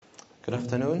Good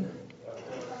afternoon.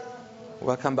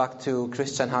 Welcome back to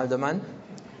Christian Haldeman.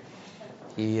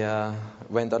 He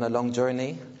went on a long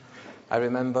journey. I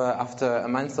remember after a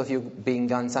month of you being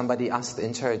gone, somebody asked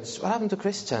in church, "What happened to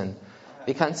Christian?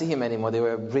 We can't see him anymore." They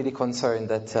were really concerned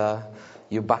that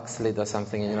you backslid or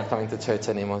something and you're not coming to church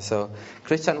anymore. So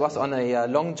Christian was on a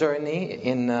long journey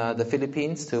in the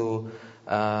Philippines to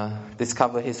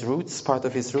discover his roots, part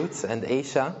of his roots, and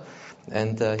Asia.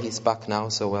 And he's back now,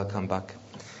 so welcome back.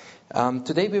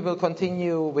 Today we will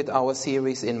continue with our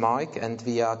series in Mark, and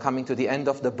we are coming to the end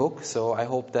of the book, so I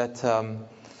hope that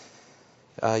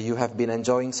you have been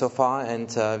enjoying so far and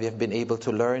we have been able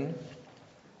to learn.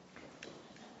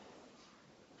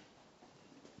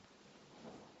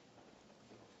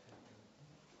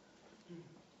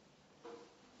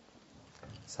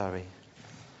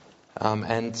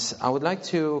 And I would like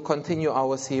to continue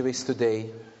our series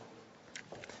today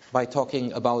by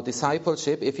talking about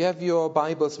discipleship. If you have your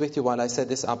Bibles with you while I set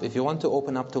this up, if you want to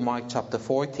open up to Mark chapter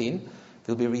 14,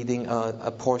 we'll be reading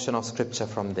a portion of scripture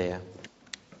from there.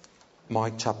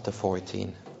 Mark chapter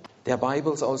 14. There are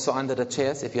Bibles also under the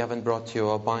chairs if you haven't brought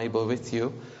your Bible with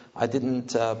you. I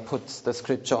didn't put the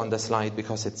scripture on the slide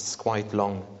because it's quite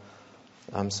long.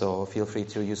 So feel free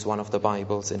to use one of the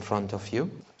Bibles in front of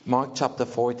you. Mark chapter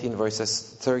 14, verses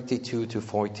 32 to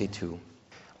 42.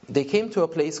 They came to a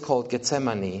place called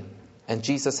Gethsemane, and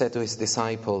Jesus said to his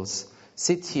disciples,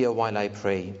 "Sit here while I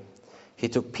pray." He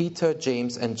took Peter,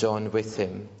 James, and John with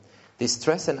him.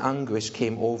 Distress and anguish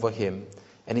came over him,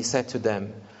 and he said to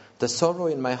them, "The sorrow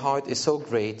in my heart is so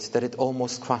great that it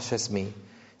almost crushes me.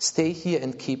 Stay here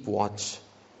and keep watch."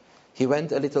 He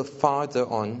went a little farther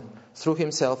on, threw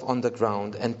himself on the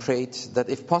ground, and prayed that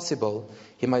if possible,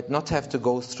 he might not have to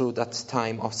go through that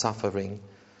time of suffering.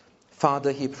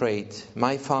 "Father," he prayed,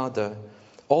 "my Father,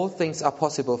 all things are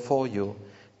possible for you.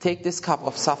 Take this cup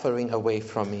of suffering away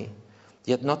from me.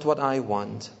 Yet not what I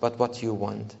want, but what you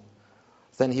want."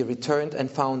 Then he returned and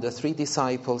found the 3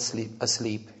 disciples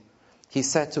asleep. He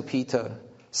said to Peter,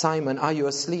 "Simon, are you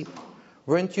asleep?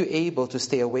 Weren't you able to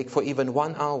stay awake for even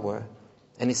 1 hour?"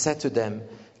 And he said to them,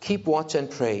 "Keep watch and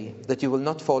pray, that you will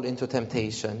not fall into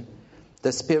temptation.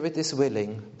 The spirit is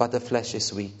willing, but the flesh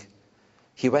is weak."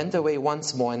 He went away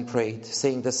once more and prayed,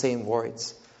 saying the same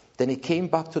words. Then he came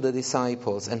back to the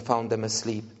disciples and found them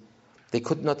asleep. They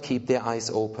could not keep their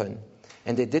eyes open,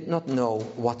 and they did not know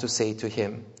what to say to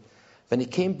him. When he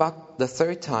came back the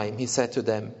 3rd time, he said to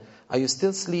them, "Are you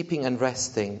still sleeping and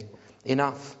resting?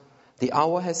 Enough, the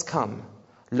hour has come.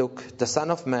 Look, the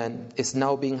Son of Man is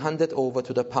now being handed over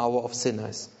to the power of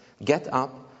sinners. Get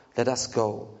up, let us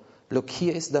go. Look,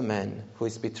 here is the man who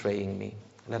is betraying me."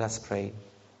 Let us pray.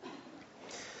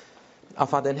 Our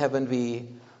Father in heaven, we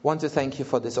want to thank you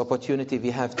for this opportunity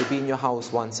we have to be in your house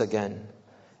once again.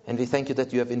 And we thank you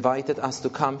that you have invited us to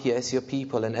come here as your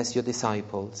people and as your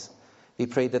disciples. We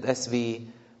pray that as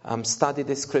we study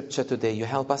this scripture today, you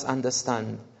help us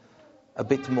understand a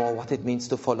bit more what it means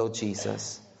to follow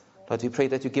Jesus. Lord, we pray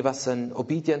that you give us an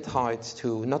obedient heart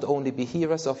to not only be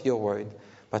hearers of your word,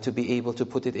 but to be able to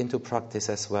put it into practice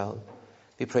as well.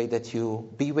 We pray that you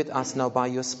be with us now by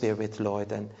your Spirit,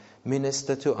 Lord, and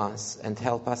minister to us and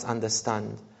help us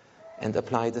understand and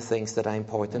apply the things that are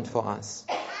important for us.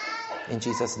 In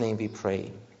Jesus' name we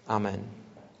pray. Amen.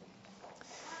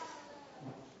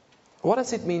 What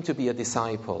does it mean to be a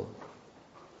disciple?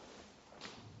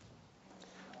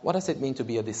 What does it mean to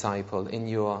be a disciple, in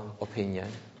your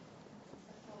opinion?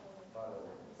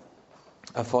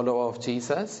 A follower of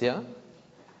Jesus, yeah?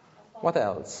 What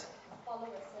else?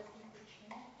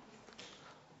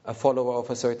 A follower of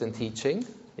a certain teaching,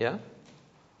 yeah?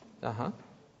 Uh-huh.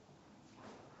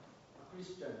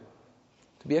 Christian.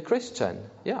 To be a Christian,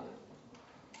 yeah.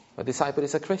 A disciple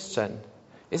is a Christian.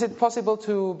 Is it possible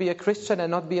to be a Christian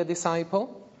and not be a disciple?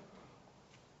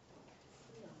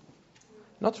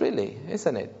 Not really,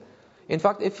 isn't it? In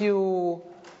fact, if you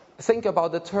think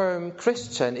about the term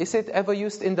Christian, is it ever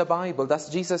used in the Bible? Does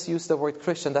Jesus use the word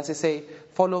Christian? Does he say,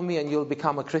 "Follow me and you'll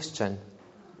become a Christian"?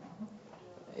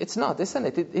 It's not, isn't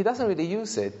it? He doesn't really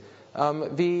use it.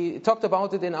 We talked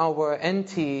about it in our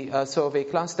NT survey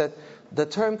class that the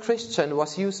term Christian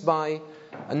was used by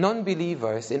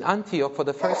non-believers in Antioch for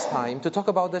the first time to talk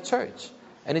about the church.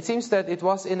 And it seems that it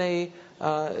was in a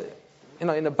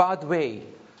bad way,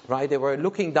 right? They were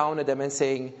looking down at them and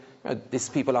saying, "These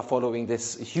people are following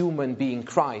this human being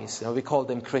Christ. We call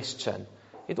them Christian."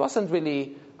 It wasn't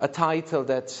really a title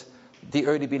that the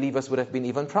early believers would have been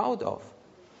even proud of.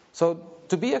 So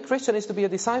to be a Christian is to be a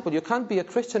disciple. You can't be a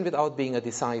Christian without being a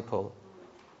disciple.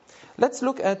 Let's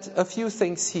look at a few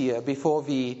things here before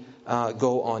we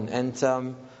go on. And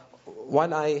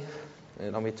while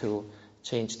allow me to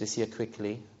change this here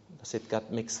quickly, because it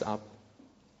got mixed up.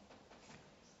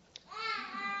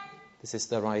 This is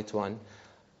the right one.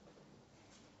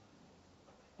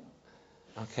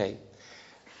 Okay.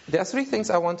 There are three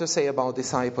things I want to say about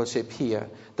discipleship here.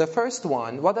 The first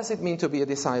one, what does it mean to be a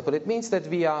disciple? It means that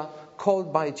we are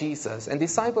called by Jesus. And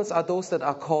disciples are those that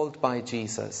are called by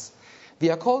Jesus.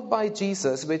 We are called by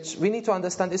Jesus, which we need to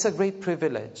understand is a great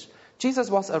privilege.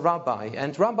 Jesus was a rabbi,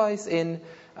 and rabbis in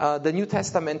the New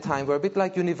Testament time were a bit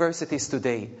like universities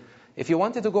today. If you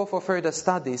wanted to go for further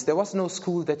studies, there was no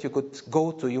school that you could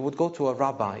go to. You would go to a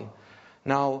rabbi.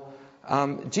 Now,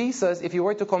 Jesus, if you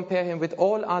were to compare him with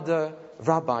all other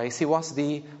rabbis, he was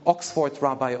the Oxford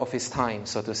rabbi of his time,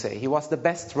 so to say. He was the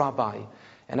best rabbi.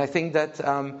 And I think that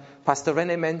Pastor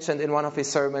René mentioned in one of his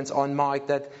sermons on Mark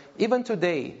that even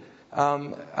today,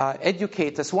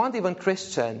 educators who aren't even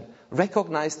Christian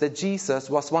recognize that Jesus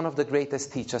was one of the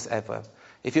greatest teachers ever.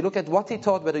 If you look at what he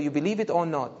taught, whether you believe it or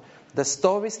not, the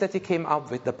stories that he came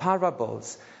up with, the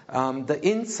parables, the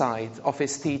insight of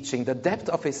his teaching, the depth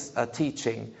of his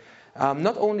teaching,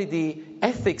 not only the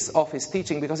ethics of his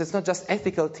teaching, because it's not just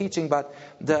ethical teaching, but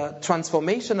the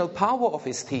transformational power of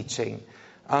his teaching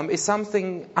is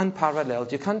something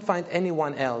unparalleled. You can't find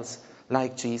anyone else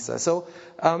like Jesus. So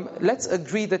let's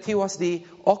agree that he was the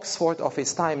Oxford of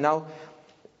his time. Now,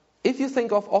 if you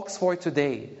think of Oxford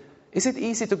today, is it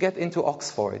easy to get into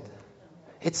Oxford?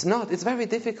 It's not. It's very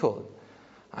difficult.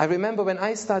 I remember when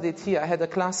I studied here, I had a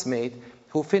classmate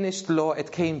who finished law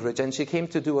at Cambridge, and she came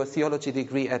to do a theology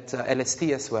degree at LST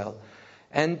as well.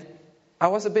 And I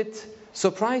was a bit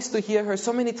surprised to hear her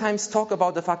so many times talk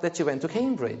about the fact that she went to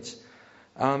Cambridge.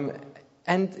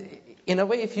 And in a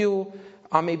way, if you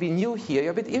are maybe new here,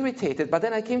 you're a bit irritated. But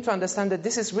then I came to understand that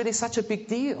this is really such a big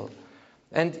deal.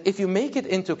 And if you make it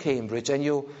into Cambridge and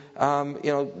you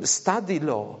study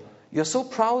law, you're so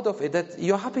proud of it that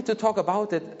you're happy to talk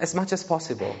about it as much as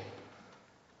possible.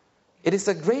 It is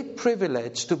a great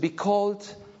privilege to be called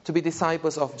to be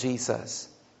disciples of Jesus.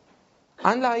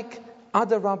 Unlike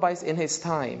other rabbis in his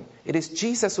time, it is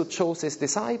Jesus who chose his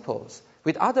disciples.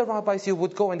 With other rabbis, you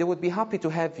would go and they would be happy to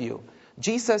have you.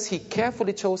 Jesus, he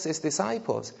carefully chose his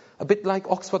disciples, a bit like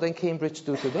Oxford and Cambridge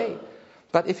do today.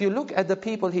 But if you look at the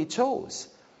people he chose,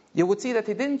 you would see that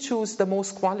he didn't choose the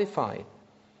most qualified.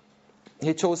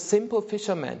 He chose simple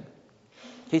fishermen.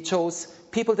 He chose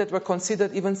people that were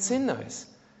considered even sinners.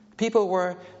 People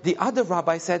were, the other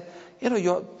rabbi said,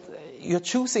 you're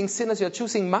choosing sinners, you're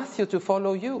choosing Matthew to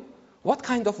follow you. What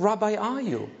kind of rabbi are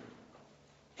you?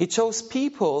 He chose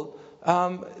people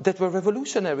that were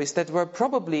revolutionaries, that were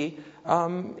probably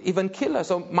even killers,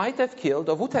 or might have killed,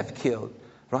 or would have killed,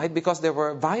 right? Because they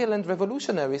were violent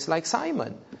revolutionaries like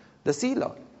Simon, the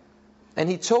Zealot. And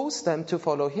he chose them to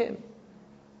follow him.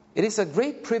 It is a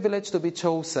great privilege to be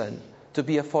chosen to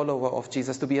be a follower of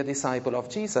Jesus, to be a disciple of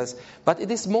Jesus. But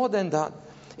it is more than that.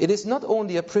 It is not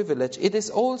only a privilege, it is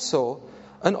also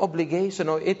an obligation,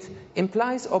 or it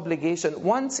implies obligation.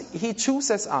 Once he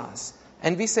chooses us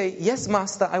and we say, yes,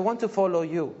 Master, I want to follow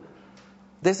you,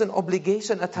 there's an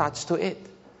obligation attached to it.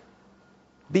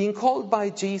 Being called by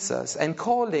Jesus and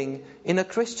calling in a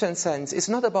Christian sense is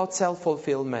not about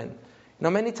self-fulfillment.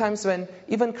 Many times when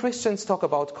even Christians talk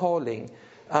about calling,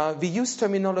 we use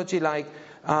terminology like,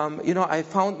 I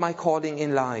found my calling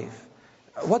in life.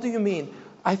 What do you mean?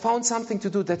 I found something to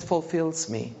do that fulfills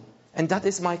me. And that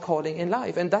is my calling in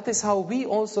life. And that is how we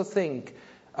also think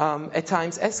at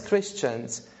times as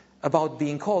Christians about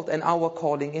being called and our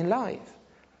calling in life.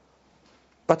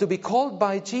 But to be called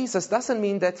by Jesus doesn't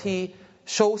mean that he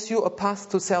shows you a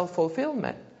path to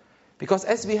self-fulfillment. Because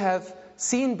as we have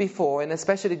seen before, and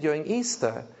especially during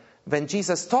Easter, when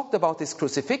Jesus talked about his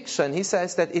crucifixion, he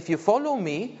says that if you follow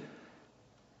me,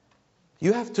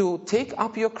 you have to take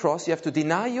up your cross, you have to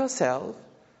deny yourself,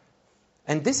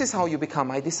 and this is how you become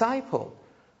my disciple.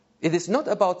 It is not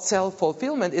about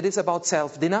self-fulfillment, it is about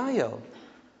self-denial.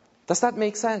 Does that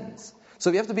make sense? So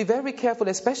we have to be very careful,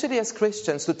 especially as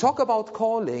Christians, to talk about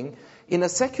calling in a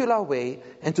secular way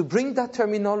and to bring that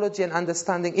terminology and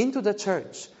understanding into the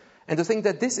church, and to think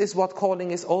that this is what calling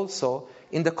is also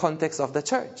in the context of the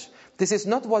church. This is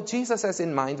not what Jesus has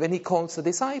in mind when he calls the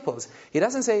disciples. He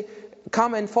doesn't say,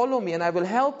 come and follow me and I will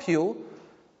help you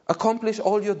accomplish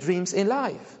all your dreams in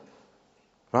life.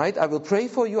 Right? I will pray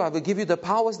for you. I will give you the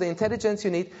powers, the intelligence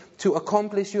you need to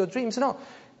accomplish your dreams. No.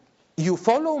 You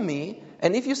follow me,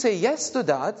 and if you say yes to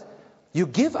that, you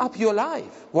give up your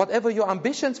life. Whatever your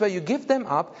ambitions were, you give them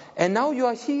up, and now you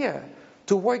are here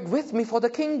to work with me for the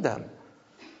kingdom.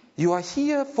 You are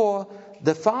here for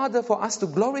the Father, for us to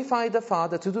glorify the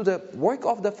Father, to do the work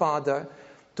of the Father,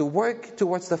 to work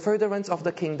towards the furtherance of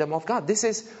the kingdom of God. This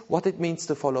is what it means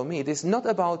to follow me. It is not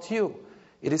about you.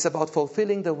 It is about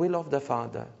fulfilling the will of the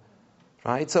Father.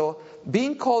 Right? So,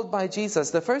 being called by Jesus,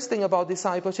 the first thing about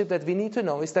discipleship that we need to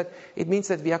know is that it means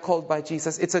that we are called by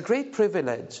Jesus. It's a great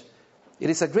privilege. It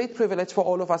is a great privilege for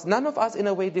all of us. None of us in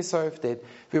a way deserved it.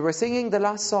 We were singing the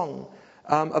last song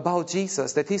about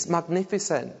Jesus, that He's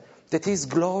magnificent, that He's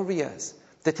glorious,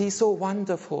 that He's so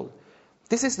wonderful.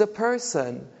 This is the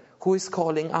person who is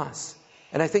calling us.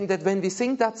 And I think that when we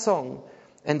sing that song,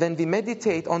 and when we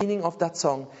meditate on the meaning of that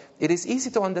song, it is easy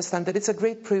to understand that it's a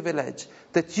great privilege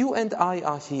that you and I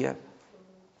are here.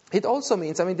 It also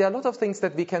means, there are a lot of things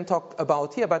that we can talk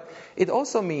about here, but it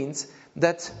also means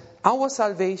that our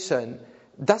salvation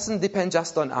doesn't depend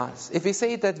just on us. If we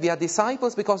say that we are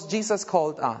disciples because Jesus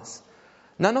called us,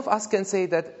 none of us can say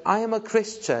that I am a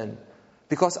Christian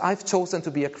because I've chosen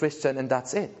to be a Christian and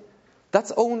that's it.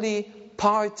 That's only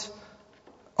part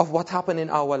of what happened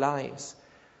in our lives.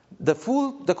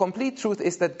 The complete truth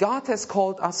is that God has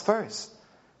called us first.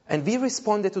 And we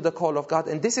responded to the call of God.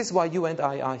 And this is why you and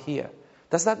I are here.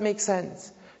 Does that make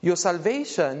sense? Your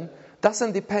salvation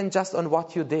doesn't depend just on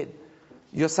what you did.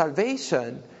 Your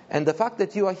salvation and the fact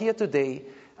that you are here today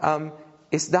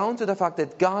is down to the fact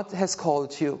that God has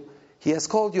called you. He has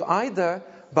called you either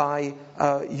by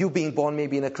you being born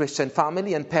maybe in a Christian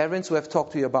family and parents who have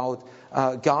talked to you about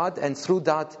God, and through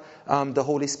that the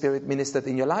Holy Spirit ministered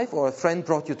in your life, or a friend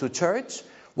brought you to church.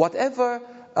 Whatever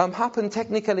happened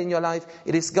technically in your life,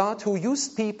 it is God who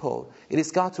used people. It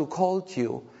is God who called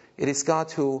you. It is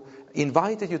God who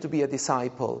invited you to be a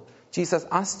disciple. Jesus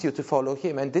asked you to follow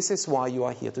Him, and this is why you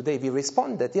are here today. We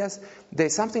responded. Yes,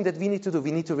 there's something that we need to do.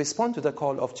 We need to respond to the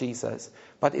call of Jesus.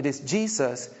 But it is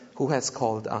Jesus who has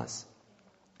called us.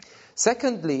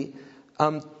 Secondly,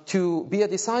 to be a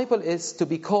disciple is to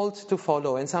be called to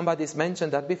follow. And somebody's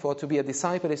mentioned that before. To be a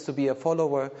disciple is to be a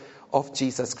follower of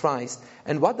Jesus Christ.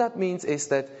 And what that means is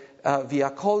that we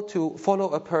are called to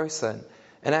follow a person.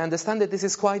 And I understand that this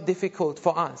is quite difficult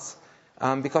for us.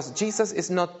 Because Jesus is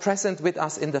not present with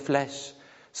us in the flesh.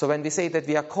 So when we say that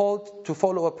we are called to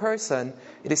follow a person,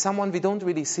 it is someone we don't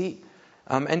really see.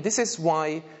 And this is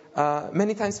why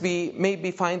many times we maybe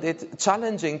find it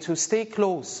challenging to stay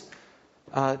close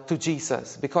to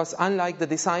Jesus. Because unlike the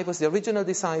disciples, the original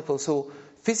disciples who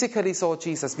physically saw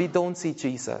Jesus, we don't see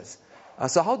Jesus.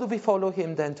 So how do we follow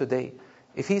Him then today?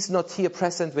 If He's not here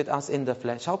present with us in the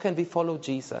flesh, how can we follow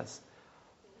Jesus?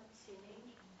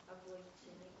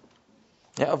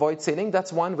 Avoid sinning,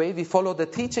 that's one way. We follow the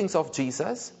teachings of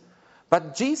Jesus.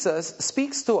 But Jesus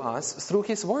speaks to us through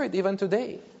His Word even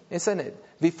today, isn't it?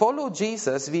 We follow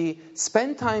Jesus, we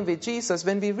spend time with Jesus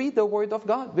when we read the Word of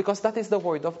God, because that is the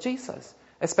Word of Jesus,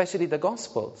 especially the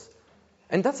Gospels.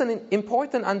 And that's an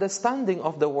important understanding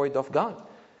of the Word of God.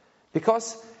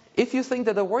 Because if you think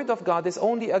that the Word of God is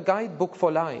only a guidebook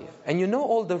for life, and you know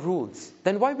all the rules,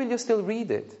 then why will you still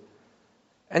read it?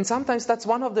 And sometimes that's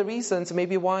one of the reasons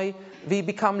maybe why we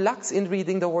become lax in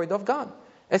reading the Word of God.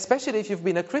 Especially if you've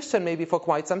been a Christian maybe for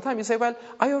quite some time. You say, well,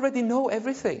 I already know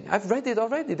everything. I've read it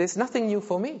already. There's nothing new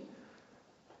for me.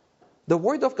 The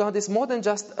Word of God is more than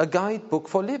just a guidebook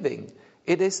for living.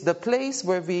 It is the place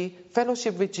where we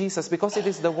fellowship with Jesus, because it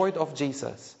is the Word of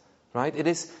Jesus. Right? It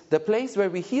is the place where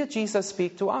we hear Jesus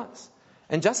speak to us.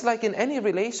 And just like in any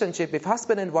relationship, if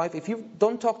husband and wife, if you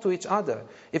don't talk to each other,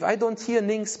 if I don't hear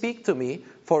Ning speak to me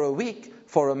for a week,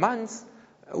 for a month,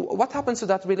 what happens to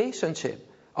that relationship?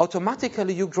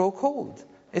 Automatically you grow cold,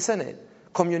 isn't it?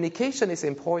 Communication is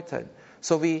important.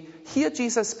 So we hear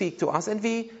Jesus speak to us and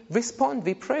we respond,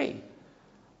 we pray.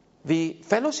 We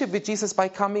fellowship with Jesus by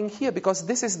coming here, because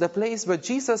this is the place where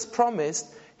Jesus promised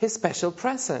His special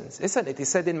presence, isn't it? He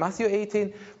said in Matthew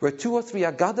 18, where 2 or 3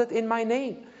 are gathered in my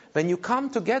name. When you come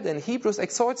together, and Hebrews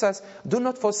exhorts us, do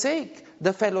not forsake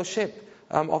the fellowship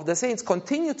of the saints.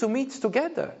 Continue to meet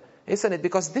together, isn't it?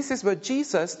 Because this is where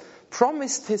Jesus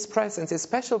promised His presence, His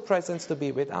special presence, to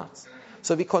be with us.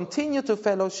 So we continue to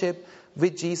fellowship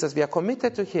with Jesus. We are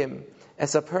committed to Him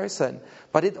as a person.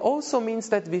 But it also means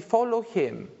that we follow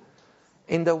Him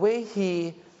in the way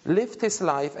He lived His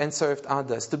life and served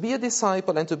others. To be a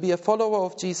disciple and to be a follower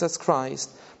of Jesus Christ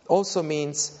also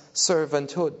means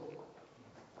servanthood.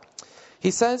 He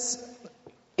says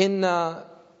in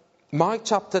Mark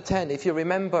chapter 10, if you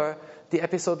remember the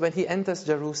episode when He enters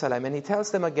Jerusalem, and He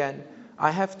tells them again, I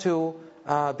have to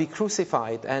be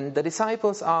crucified. And the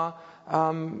disciples are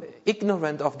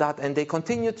ignorant of that, and they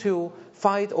continue to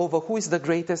fight over who is the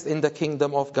greatest in the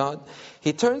kingdom of God.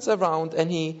 He turns around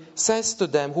and He says to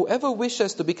them, whoever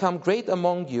wishes to become great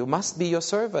among you must be your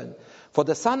servant. For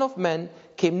the Son of Man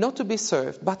came not to be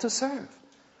served, but to serve.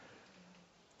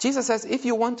 Jesus says, if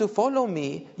you want to follow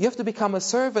me, you have to become a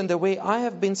servant the way I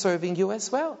have been serving you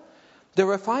as well. They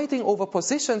were fighting over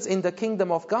positions in the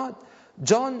kingdom of God.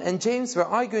 John and James were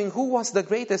arguing who was the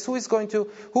greatest, who is going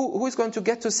to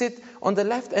get to sit on the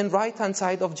left and right hand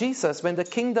side of Jesus when the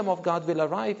kingdom of God will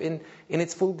arrive in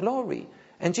its full glory.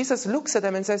 And Jesus looks at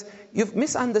them and says, you've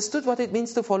misunderstood what it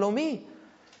means to follow me.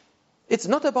 It's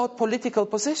not about political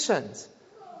positions.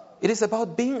 It is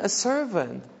about being a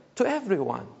servant to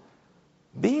everyone.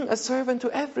 Being a servant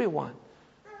to everyone.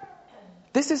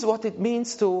 This is what it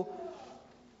means to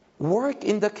work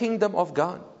in the kingdom of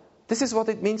God. This is what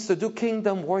it means to do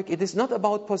kingdom work. It is not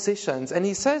about positions. And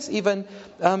he says even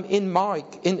in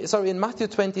Matthew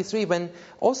 23, when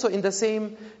also in the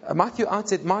same, Matthew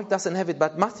adds it, Mark doesn't have it,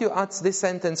 but Matthew adds this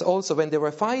sentence also. When they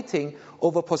were fighting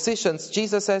over positions,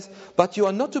 Jesus says, but you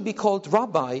are not to be called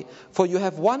rabbi, for you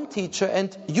have one teacher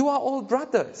and you are all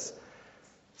brothers.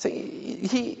 So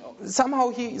he's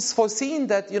foreseen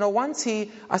that, once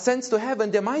he ascends to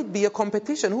heaven, there might be a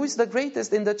competition. Who is the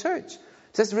greatest in the church?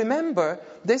 He says, remember,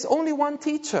 there's only one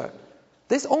teacher.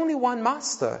 There's only one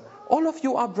master. All of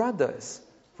you are brothers,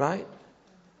 right?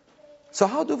 So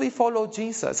how do we follow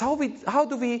Jesus? How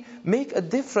do we make a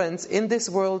difference in this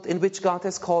world in which God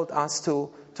has called us to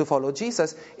follow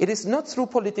Jesus? It is not through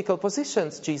political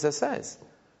positions, Jesus says.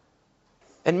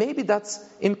 And maybe that's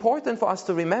important for us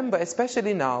to remember,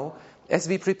 especially now, as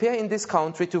we prepare in this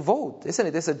country to vote, isn't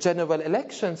it? There's a general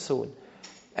election soon.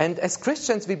 And as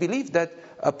Christians, we believe that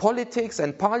politics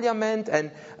and parliament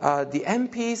and the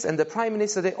MPs and the Prime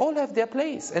Minister, they all have their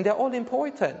place and they're all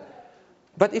important.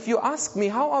 But if you ask me,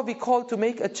 how are we called to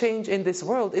make a change in this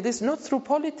world? It is not through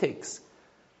politics.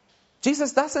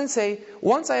 Jesus doesn't say,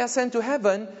 once I ascend to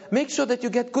heaven, make sure that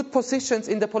you get good positions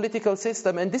in the political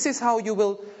system and this is how you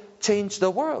will change the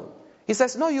world. He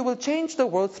says, no, you will change the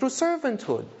world through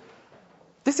servanthood.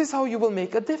 This is how you will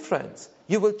make a difference.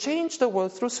 You will change the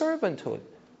world through servanthood.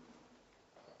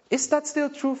 Is that still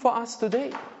true for us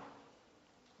today?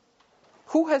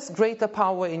 Who has greater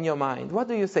power in your mind? What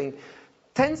do you think?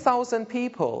 10,000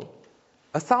 people,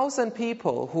 1,000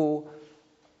 people who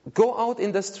go out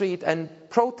in the street and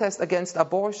protest against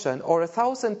abortion, or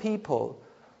 1,000 people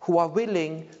who are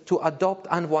willing to adopt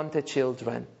unwanted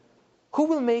children? Who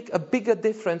will make a bigger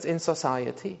difference in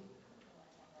society?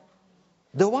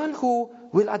 The one who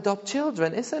will adopt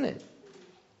children, isn't it?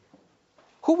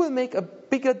 Who will make a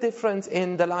bigger difference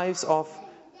in the lives of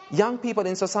young people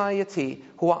in society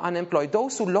who are unemployed?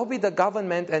 Those who lobby the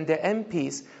government and their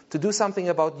MPs to do something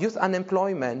about youth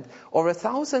unemployment, or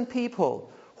 1,000 people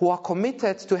who are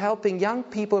committed to helping young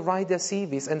people write their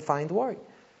CVs and find work?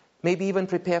 Maybe even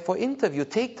prepare for interview.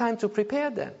 Take time to prepare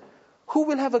them. Who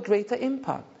will have a greater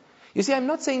impact? You see, I'm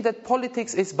not saying that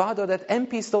politics is bad or that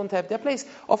MPs don't have their place.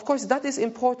 Of course, that is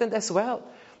important as well.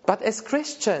 But as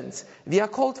Christians, we are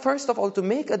called first of all to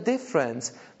make a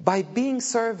difference by being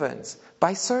servants,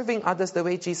 by serving others the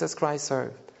way Jesus Christ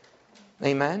served.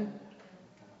 Amen?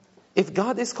 If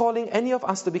God is calling any of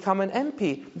us to become an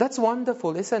MP, that's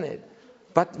wonderful, isn't it?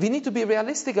 But we need to be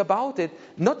realistic about it.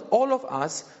 Not all of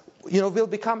us will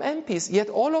become MPs, yet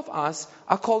all of us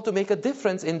are called to make a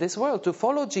difference in this world, to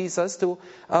follow Jesus, to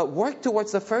work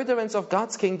towards the furtherance of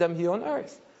God's kingdom here on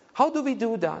earth. How do we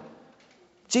do that?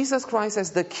 Jesus Christ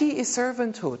says the key is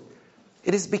servanthood.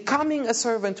 It is becoming a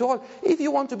servant to all. If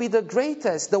you want to be the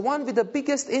greatest, the one with the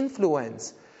biggest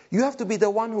influence, you have to be the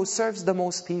one who serves the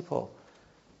most people.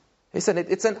 Isn't it?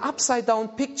 It's an upside down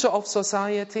picture of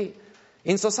society.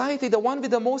 In society, the one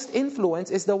with the most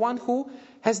influence is the one who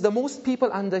has the most people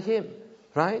under him,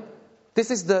 right?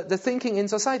 This is the thinking in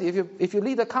society. If you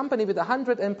lead a company with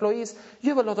 100 employees, you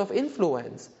have a lot of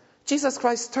influence. Jesus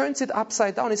Christ turns it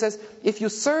upside down. He says, if you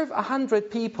serve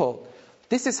 100 people,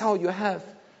 this is how you have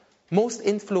most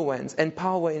influence and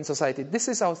power in society. This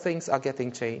is how things are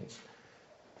getting changed.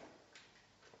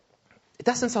 It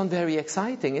doesn't sound very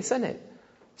exciting, isn't it?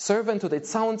 Servanthood, it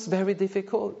sounds very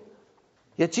difficult.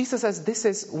 Yet Jesus says this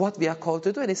is what we are called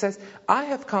to do. And he says, I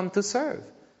have come to serve.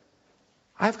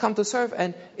 I have come to serve.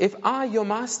 And if I, your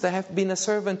master, have been a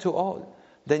servant to all,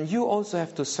 then you also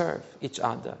have to serve each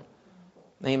other.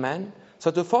 Amen? So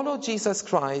to follow Jesus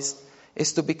Christ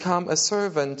is to become a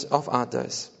servant of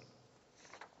others.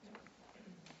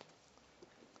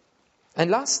 And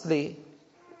lastly,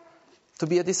 to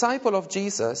be a disciple of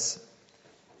Jesus,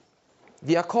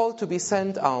 we are called to be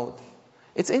sent out.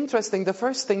 It's interesting, the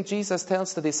first thing Jesus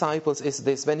tells the disciples is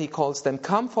this, when he calls them,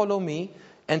 come follow me,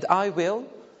 and I will.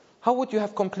 How would you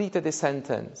have completed this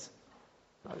sentence?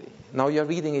 Now you're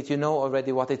reading it, you know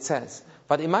already what it says.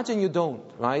 But imagine you don't,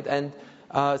 right? And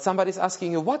somebody's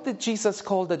asking you, what did Jesus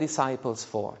call the disciples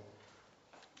for?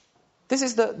 This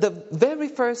is the very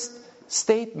first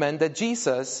statement that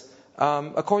Jesus,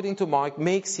 according to Mark,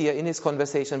 makes here in his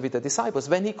conversation with the disciples.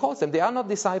 When he calls them, they are not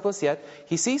disciples yet.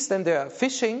 He sees them, they are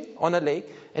fishing on a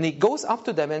lake, and he goes up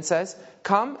to them and says,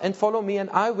 "Come and follow me, and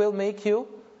I will make you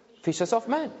fishers of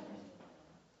men."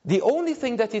 The only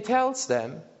thing that he tells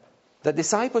them, that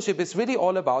discipleship is really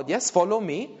all about, yes, follow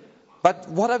me, but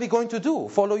what are we going to do?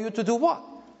 Follow you to do what?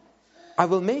 I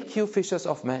will make you fishers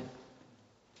of men.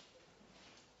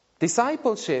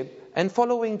 Discipleship and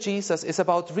following Jesus is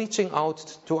about reaching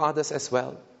out to others as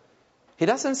well. He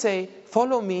doesn't say,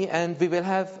 follow me and we will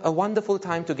have a wonderful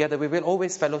time together. We will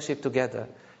always fellowship together.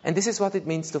 And this is what it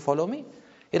means to follow me.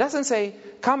 He doesn't say,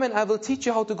 come and I will teach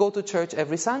you how to go to church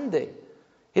every Sunday.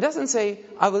 He doesn't say,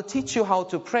 I will teach you how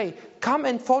to pray. Come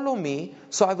and follow me,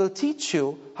 so I will teach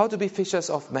you how to be fishers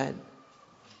of men.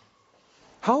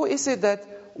 How is it that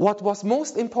what was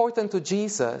most important to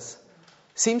Jesus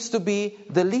seems to be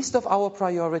the least of our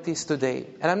priorities today?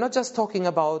 And I'm not just talking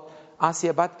about us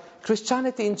here, but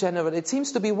Christianity in general. It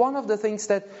seems to be one of the things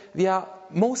that we are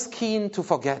most keen to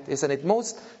forget, isn't it?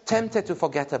 Most tempted to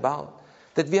forget about.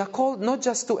 That we are called not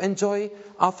just to enjoy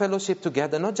our fellowship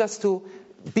together, not just to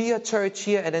be a church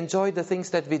here and enjoy the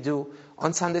things that we do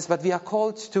on Sundays, but we are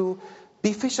called to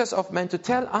be fishers of men, to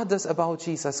tell others about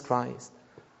Jesus Christ.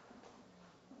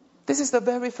 This is the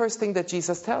very first thing that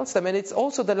Jesus tells them, and it's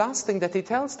also the last thing that he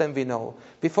tells them, we know.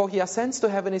 Before he ascends to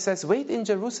heaven, he says, wait in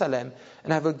Jerusalem,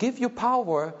 and I will give you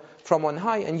power from on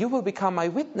high, and you will become my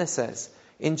witnesses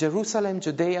in Jerusalem,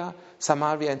 Judea,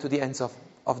 Samaria, and to the ends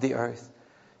of the earth.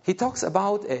 He talks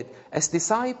about it as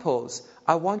disciples.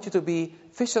 I want you to be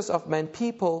fishers of men,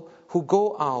 people who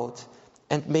go out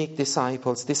and make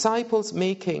disciples. Disciples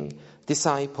making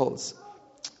disciples.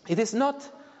 It is not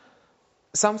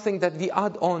something that we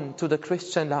add on to the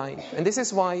Christian life. And this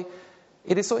is why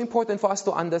it is so important for us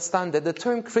to understand that the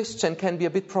term Christian can be a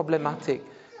bit problematic.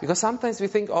 Because sometimes we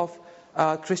think of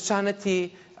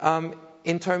Christianity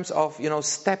in terms of,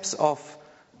 steps of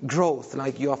growth.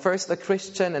 Like you are first a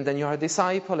Christian, and then you are a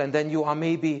disciple, and then you are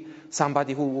maybe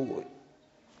somebody who,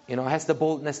 has the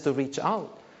boldness to reach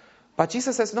out. But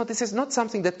Jesus says, no, this is not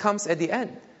something that comes at the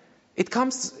end. It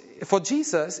comes, for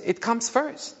Jesus, it comes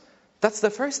first. That's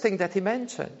the first thing that he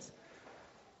mentions.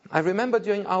 I remember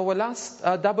during our last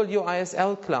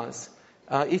WISL class,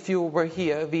 if you were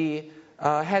here, we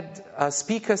had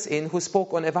speakers in who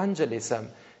spoke on evangelism.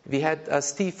 We had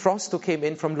Steve Frost, who came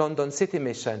in from London City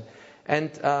Mission.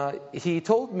 And he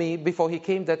told me before he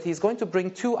came that he's going to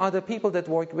bring 2 other people that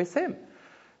work with him.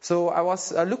 So I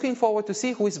was looking forward to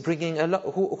see whom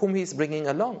he's bringing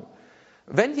along.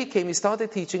 When he came, he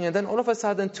started teaching, and then all of a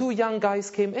sudden 2 young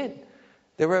guys came in.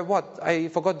 They were I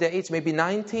forgot their age, maybe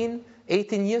 19,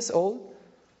 18 years old.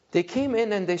 They came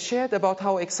in and they shared about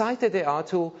how excited they are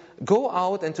to go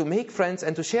out and to make friends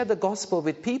and to share the gospel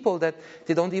with people that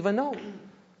they don't even know.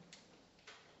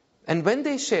 And when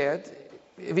they shared,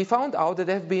 we found out that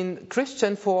they've been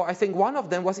Christian for, I think one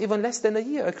of them was even less than a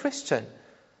year, a Christian.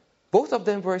 Both of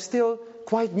them were still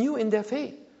quite new in their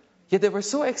faith. Yet they were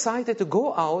so excited to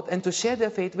go out and to share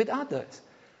their faith with others.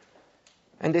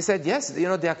 And they said, yes, there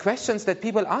are questions that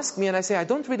people ask me, and I say, I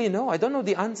don't really know. I don't know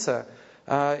the answer.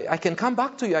 I can come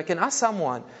back to you. I can ask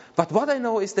someone. But what I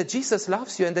know is that Jesus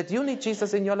loves you and that you need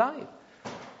Jesus in your life.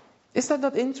 Is that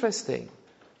not interesting?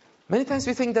 Many times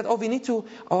we think that,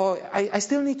 I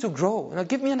still need to grow.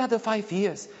 Give me another 5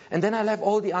 years, and then I'll have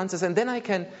all the answers, and then I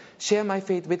can share my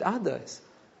faith with others.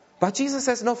 But Jesus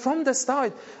says, no, from the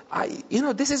start,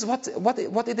 this is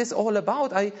what it is all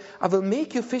about. I will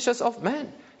make you fishers of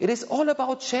men. It is all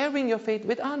about sharing your faith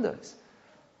with others.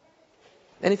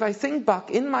 And if I think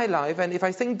back in my life, and if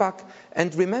I think back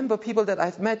and remember people that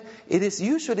I've met, it is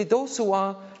usually those who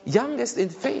are youngest in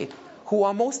faith who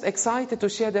are most excited to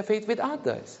share their faith with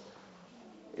others.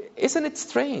 Isn't it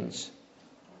strange?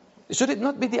 Should it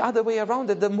not be the other way around,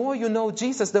 that the more you know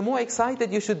Jesus, the more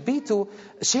excited you should be to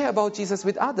share about Jesus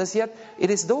with others? Yet it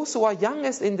is those who are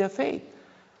youngest in their faith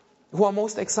who are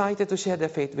most excited to share their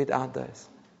faith with others.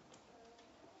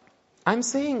 I'm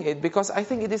saying it because I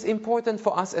think it is important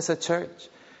for us as a church.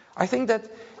 I think that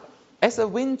as a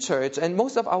Win Church, and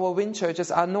most of our Win Churches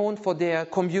are known for their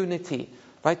community,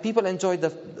 right? People enjoy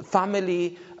the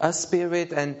family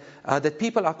spirit, and that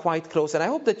people are quite close. And I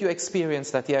hope that you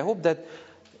experience that here. I hope that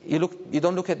you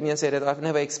don't look at me and say that I've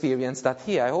never experienced that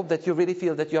here. I hope that you really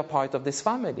feel that you're part of this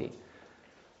family.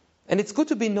 And it's good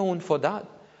to be known for that.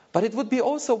 But it would be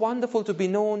also wonderful to be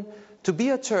known to be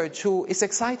a church who is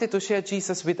excited to share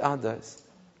Jesus with others.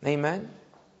 Amen?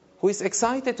 Who is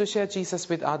excited to share Jesus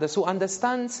with others, who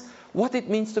understands what it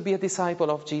means to be a disciple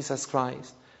of Jesus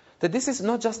Christ. That this is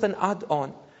not just an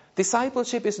add-on,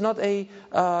 Discipleship is not a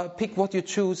pick what you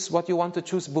choose, what you want to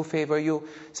choose buffet where you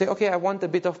say, okay, I want a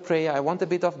bit of prayer, I want a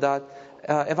bit of that.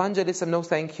 Evangelism, no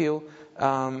thank you.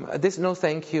 This, no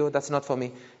thank you, that's not for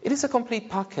me. It is a complete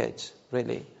package,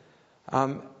 really.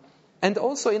 And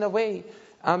also in a way,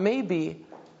 maybe,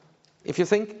 if you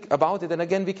think about it, and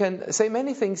again we can say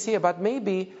many things here, but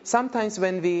maybe sometimes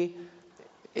when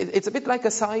it's a bit like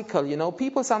a cycle,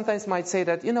 People sometimes might say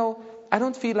that, I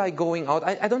don't feel like going out.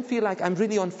 I don't feel like I'm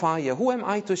really on fire. Who am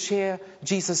I to share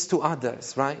Jesus to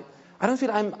others, right? I don't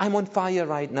feel I'm on fire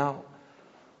right now.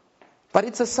 But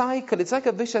it's a cycle. It's like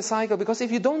a vicious cycle, because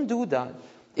if you don't do that,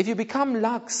 if you become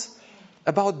lax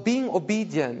about being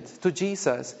obedient to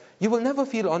Jesus, you will never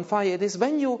feel on fire. It is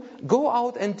when you go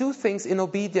out and do things in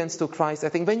obedience to Christ, I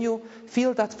think, when you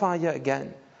feel that fire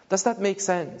again. Does that make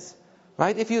sense?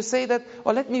 Right? If you say that,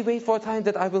 let me wait for a time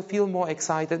that I will feel more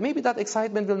excited, maybe that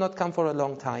excitement will not come for a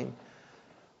long time.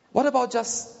 What about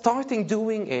just starting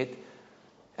doing it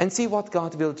and see what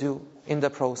God will do in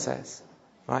the process?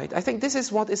 Right? I think this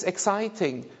is what is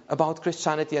exciting about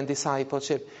Christianity and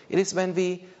discipleship. It is when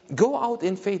we go out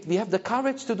in faith, we have the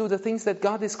courage to do the things that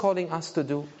God is calling us to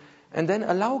do, and then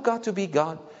allow God to be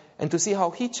God and to see how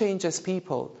He changes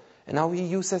people and how He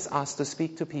uses us to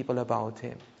speak to people about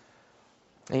Him.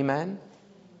 Amen?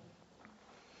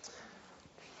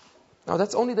 Now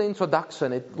that's only the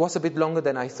introduction. It was a bit longer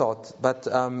than I thought. But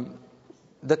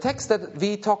the text that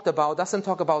we talked about doesn't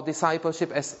talk about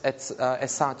discipleship as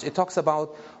such. It talks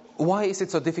about why is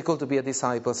it so difficult to be a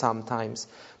disciple sometimes.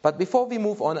 But before we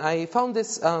move on, I found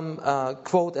this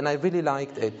quote and I really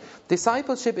liked it.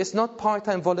 Discipleship is not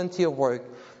part-time volunteer work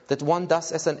that one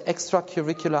does as an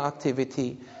extracurricular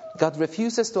activity. God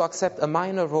refuses to accept a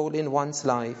minor role in one's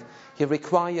life. He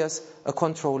requires a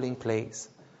controlling place.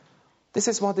 This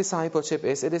is what discipleship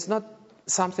is. It is not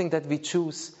something that we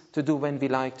choose to do when we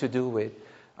like to do it.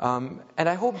 And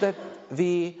I hope that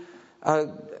we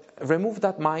remove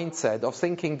that mindset of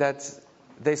thinking that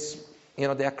there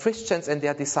are Christians and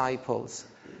there are disciples.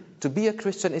 To be a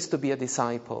Christian is to be a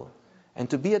disciple. And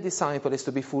to be a disciple is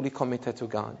to be fully committed to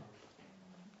God.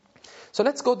 So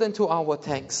let's go then to our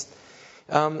text.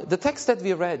 The text that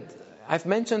we read, I've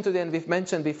mentioned today and we've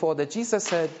mentioned before that Jesus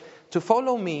said, to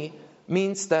follow me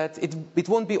means that it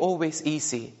won't be always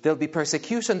easy. There'll be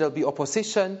persecution, there'll be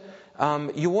opposition.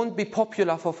 You won't be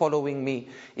popular for following me.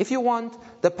 If you want,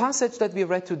 the passage that we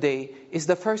read today is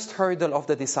the first hurdle of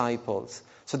the disciples.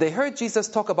 So they heard Jesus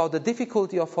talk about the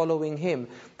difficulty of following Him.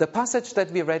 The passage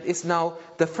that we read is now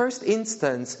the first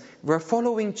instance where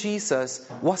following Jesus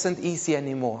wasn't easy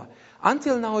anymore.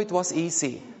 Until now it was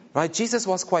easy. Right? Jesus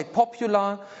was quite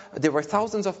popular. There were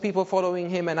thousands of people following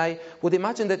Him. And I would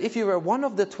imagine that if you were one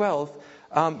of the 12,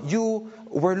 you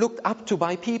were looked up to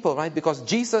by people, right? Because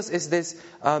Jesus is this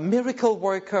miracle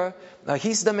worker.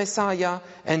 He's the Messiah.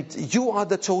 And you are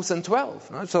the chosen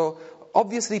 12. Right? So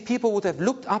obviously people would have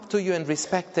looked up to you and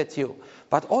respected you.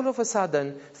 But all of a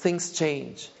sudden, things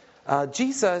change.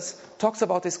 Jesus talks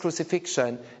about His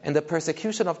crucifixion, and the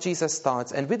persecution of Jesus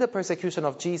starts. And with the persecution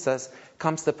of Jesus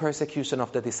comes the persecution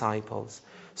of the disciples.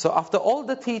 So after all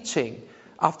the teaching,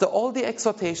 after all the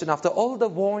exhortation, after all the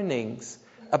warnings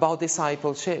about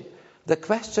discipleship, the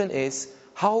question is,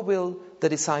 how will the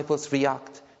disciples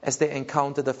react as they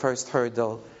encounter the first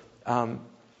hurdle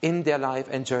in their life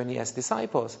and journey as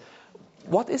disciples?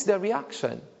 What is their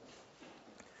reaction?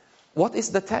 What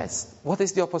is the test? What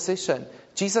is the opposition?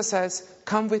 Jesus says,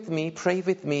 come with me, pray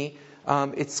with me.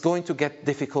 It's going to get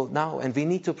difficult now and we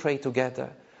need to pray together.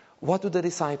 What do the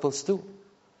disciples do?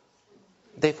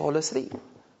 They fall asleep.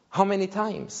 How many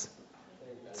times?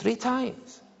 3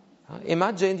 times.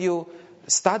 Imagine you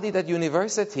studied at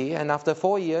university and after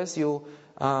 4 years you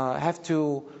have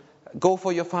to go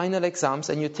for your final exams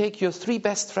and you take your 3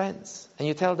 best friends and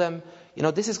you tell them,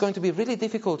 this is going to be really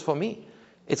difficult for me.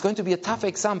 It's going to be a tough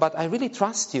exam, but I really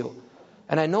trust you.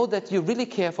 And I know that you really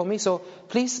care for me, so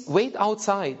please wait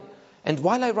outside. And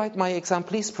while I write my exam,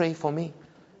 please pray for me.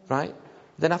 Right?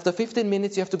 Then after 15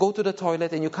 minutes, you have to go to the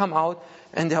toilet and you come out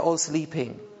and they're all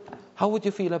sleeping. How would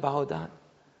you feel about that?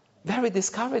 Very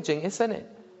discouraging, isn't it?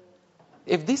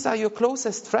 If these are your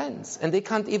closest friends and they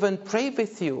can't even pray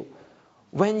with you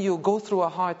when you go through a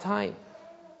hard time,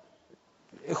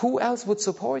 who else would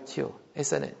support you,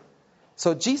 isn't it?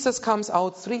 So Jesus comes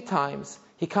out 3 times.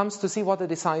 He comes to see what the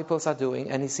disciples are doing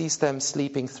and He sees them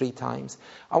sleeping 3 times.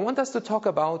 I want us to talk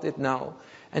about it now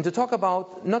and to talk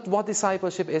about not what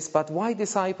discipleship is, but why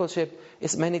discipleship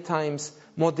is many times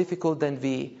more difficult than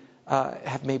we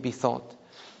have maybe thought.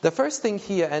 The first thing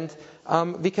here, and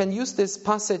we can use this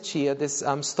passage here, this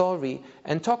story,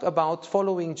 and talk about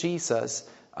following Jesus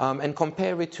and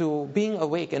compare it to being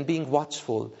awake and being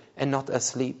watchful and not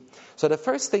asleep. So the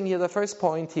first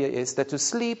point here is that to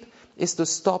sleep is to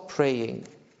stop praying.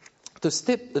 To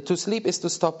sleep is to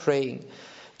stop praying.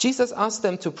 Jesus asked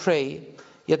them to pray,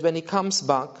 yet when he comes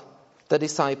back, the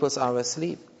disciples are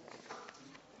asleep.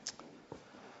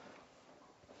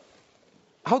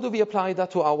 How do we apply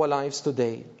that to our lives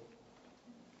today?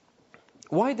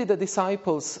 Why did the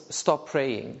disciples stop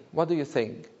praying? What do you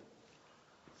think?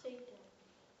 Satan.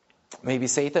 Maybe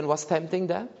Satan was tempting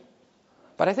them.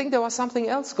 But I think there was something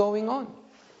else going on.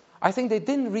 I think they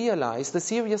didn't realize the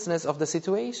seriousness of the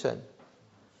situation.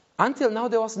 Until now,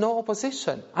 there was no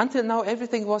opposition. Until now,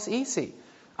 everything was easy.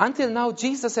 Until now,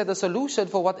 Jesus had a solution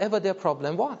for whatever their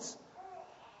problem was.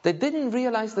 They didn't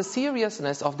realize the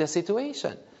seriousness of their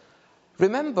situation.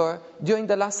 Remember, during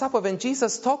the Last Supper, when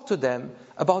Jesus talked to them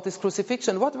about his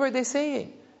crucifixion, what were they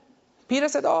saying? Peter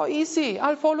said, "Oh, easy,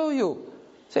 I'll follow you."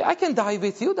 Say, "I can die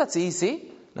with you, that's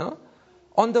easy." No?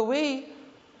 On the way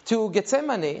to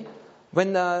Gethsemane,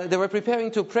 when they were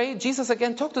preparing to pray, Jesus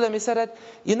again talked to them. He said that,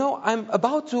 "I'm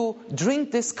about to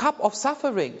drink this cup of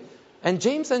suffering." And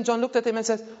James and John looked at him and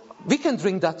said, "We can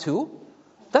drink that too.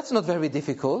 That's not very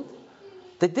difficult."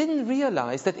 They didn't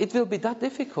realize that it will be that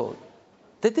difficult.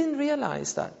 They didn't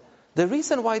realize that. The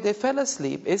reason why they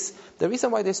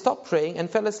stopped praying and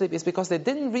fell asleep is because they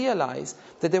didn't realize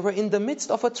that they were in the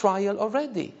midst of a trial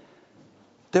already.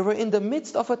 They were in the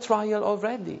midst of a trial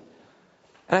already.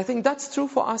 And I think that's true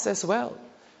for us as well.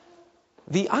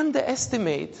 We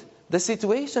underestimate the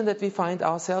situation that we find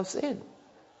ourselves in.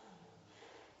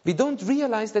 We don't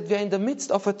realize that we are in the midst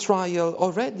of a trial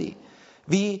already.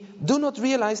 We do not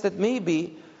realize that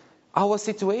maybe our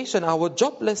situation, our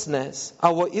joblessness,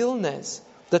 our illness,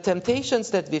 the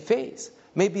temptations that we face,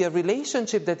 maybe a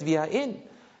relationship that we are in,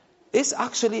 is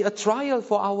actually a trial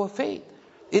for our faith.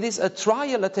 It is a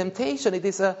trial, a temptation. It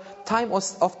is a time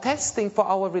of testing for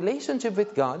our relationship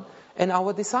with God and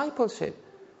our discipleship.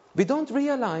 We don't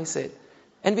realize it.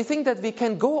 And we think that we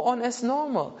can go on as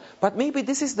normal. But maybe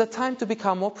this is the time to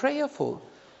become more prayerful.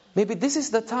 Maybe this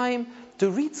is the time to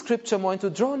read Scripture more and to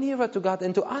draw nearer to God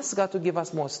and to ask God to give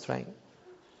us more strength.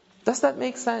 Does that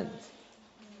make sense?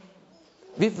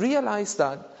 We've realized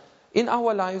that in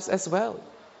our lives as well.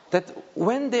 That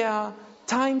when there are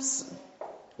times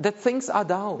that things are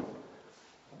down,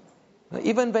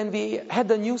 even when we had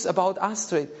the news about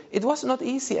Astrid, it was not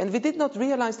easy. And we did not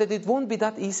realize that it won't be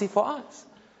that easy for us.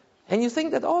 And you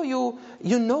think that,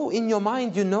 you know in your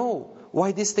mind, you know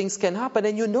why these things can happen.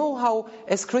 And you know how,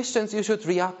 as Christians, you should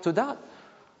react to that.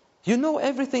 You know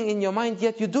everything in your mind,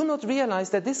 yet you do not realize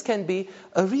that this can be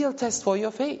a real test for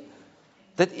your faith.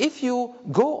 That if you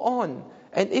go on,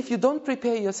 and if you don't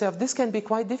prepare yourself, this can be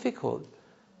quite difficult.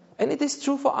 And it is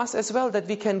true for us as well, that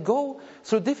we can go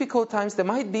through difficult times. There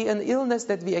might be an illness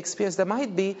that we experience. There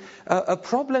might be a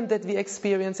problem that we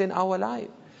experience in our life.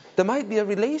 There might be a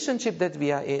relationship that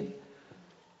we are in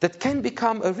that can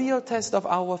become a real test of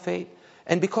our faith.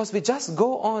 And because we just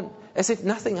go on as if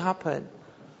nothing happened,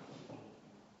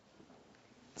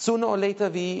 sooner or later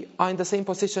we are in the same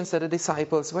positions that the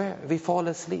disciples were. We fall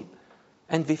asleep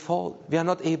and we fall. We are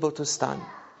not able to stand.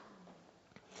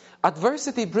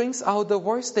 Adversity brings out the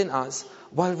worst in us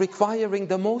while requiring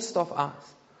the most of us.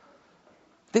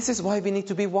 This is why we need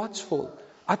to be watchful.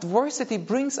 Adversity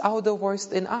brings out the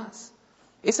worst in us.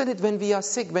 Isn't it? When we are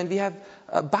sick, when we have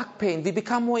back pain, we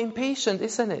become more impatient,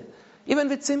 isn't it? Even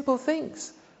with simple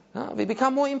things. We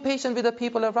become more impatient with the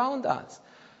people around us.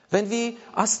 When we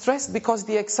are stressed because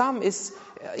the exam is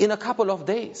in a couple of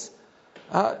days,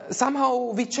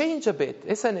 somehow we change a bit,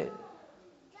 isn't it?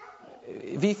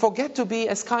 We forget to be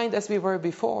as kind as we were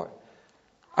before.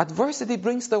 Adversity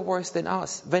brings the worst in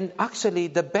us, when actually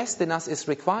the best in us is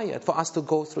required for us to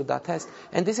go through that test.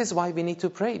 And this is why we need to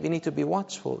pray. We need to be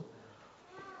watchful.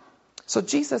 So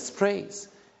Jesus prays.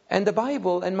 And the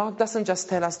Bible, and Mark doesn't just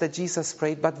tell us that Jesus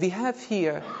prayed, but we have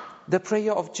here the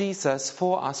prayer of Jesus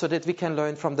for us so that we can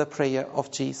learn from the prayer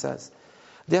of Jesus.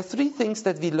 There are three things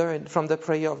that we learn from the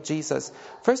prayer of Jesus.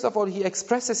 First of all, he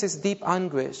expresses his deep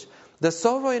anguish. The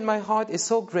sorrow in my heart is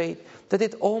so great that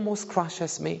it almost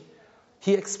crushes me.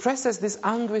 He expresses this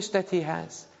anguish that he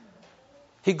has.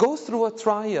 He goes through a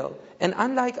trial. And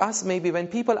unlike us, maybe when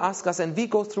people ask us and we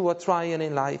go through a trial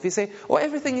in life, we say,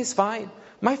 everything is fine.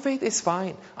 My faith is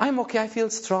fine. I'm okay. I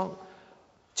feel strong.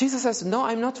 Jesus says, no,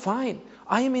 I'm not fine.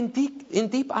 I am in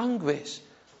deep anguish.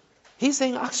 He's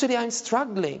saying, actually, I'm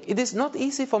struggling. It is not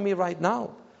easy for me right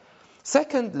now.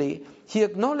 Secondly, he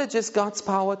acknowledges God's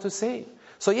power to save.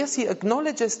 So yes, he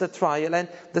acknowledges the trial and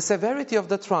the severity of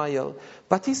the trial,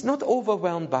 but he's not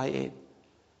overwhelmed by it.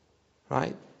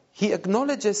 Right? He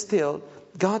acknowledges still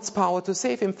God's power to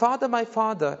save him. Father, my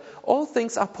Father, all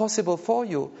things are possible for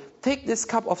you. Take this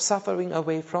cup of suffering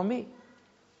away from me.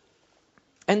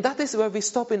 And that is where we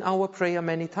stop in our prayer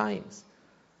many times.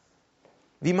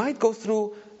 We might go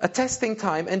through a testing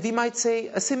time and we might say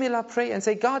a similar prayer and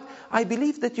say, God, I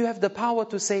believe that you have the power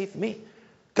to save me.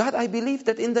 God, I believe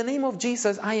that in the name of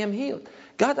Jesus I am healed.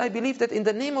 God, I believe that in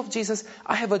the name of Jesus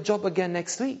I have a job again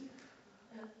next week.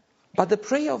 But the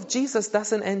prayer of Jesus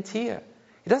doesn't end here.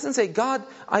 He doesn't say, God,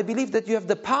 I believe that you have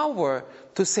the power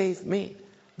to save me.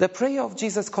 The prayer of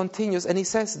Jesus continues and he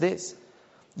says this,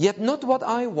 yet not what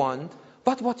I want,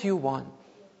 but what you want.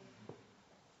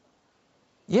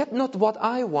 Yet not what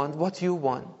I want, what you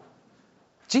want.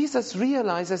 Jesus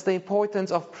realizes the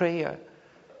importance of prayer.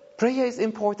 Prayer is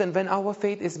important when our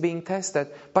faith is being tested,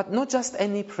 but not just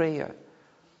any prayer.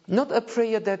 Not a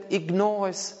prayer that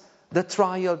ignores the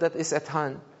trial that is at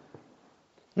hand.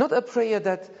 Not a prayer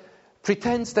that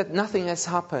pretends that nothing has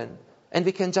happened and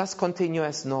we can just continue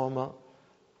as normal.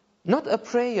 Not a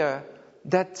prayer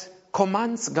that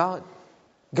commands God.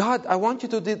 God, I want you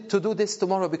to do this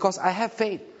tomorrow because I have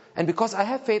faith. And because I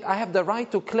have faith, I have the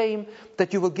right to claim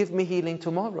that you will give me healing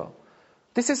tomorrow.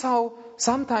 This is how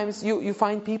sometimes you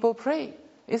find people pray,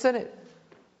 isn't it?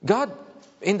 God,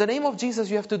 in the name of Jesus,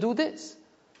 you have to do this.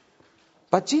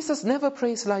 But Jesus never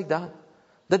prays like that.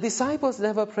 The disciples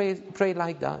never pray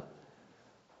like that.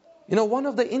 You know, one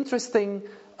of the interesting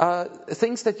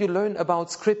things that you learn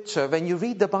about Scripture when you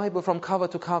read the Bible from cover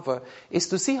to cover is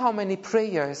to see how many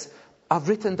prayers are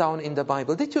written down in the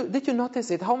Bible. Did you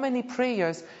notice it? How many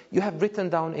prayers you have written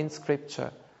down in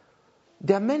Scripture?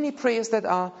 There are many prayers that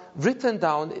are written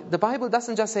down. The Bible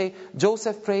doesn't just say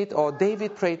Joseph prayed or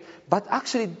David prayed, but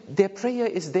actually their prayer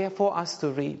is there for us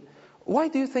to read. Why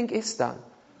do you think is that?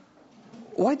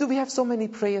 Why do we have so many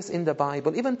prayers in the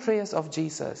Bible, even prayers of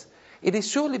Jesus? It is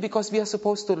surely because we are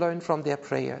supposed to learn from their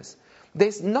prayers.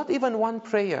 There's not even one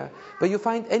prayer where you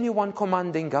find anyone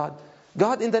commanding God.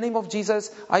 God, in the name of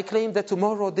Jesus, I claim that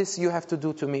tomorrow this you have to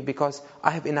do to me because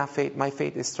I have enough faith. My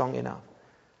faith is strong enough.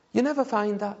 You never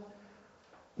find that.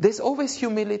 There's always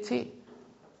humility.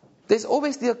 There's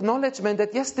always the acknowledgement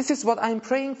that yes, this is what I'm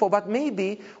praying for, but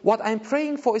maybe what I'm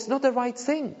praying for is not the right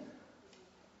thing.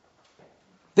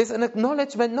 There's an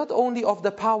acknowledgement not only of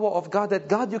the power of God, that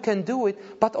God, you can do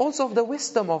it, but also of the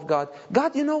wisdom of God.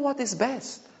 God, you know what is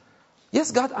best.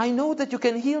 Yes, God, I know that you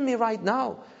can heal me right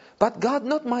now. But God,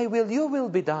 not my will, your will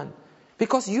be done.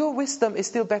 Because your wisdom is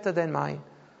still better than mine.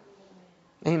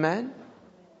 Amen?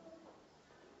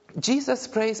 Jesus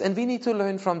prays, and we need to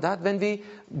learn from that. When we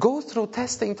go through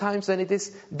testing times when it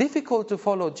is difficult to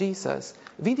follow Jesus,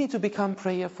 we need to become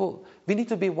prayerful. We need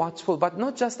to be watchful. But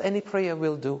not just any prayer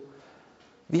will do.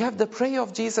 We have the prayer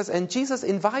of Jesus, and Jesus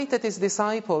invited his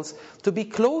disciples to be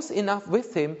close enough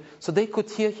with him so they could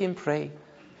hear him pray.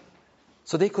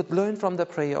 So they could learn from the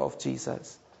prayer of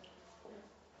Jesus.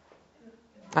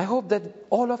 I hope that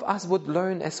all of us would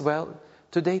learn as well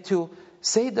today to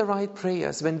say the right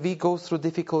prayers when we go through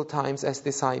difficult times as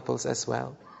disciples as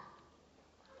well.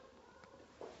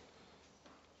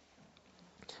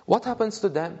 What happens to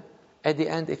them at the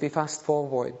end if we fast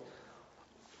forward?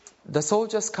 The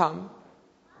soldiers come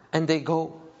and they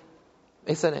go,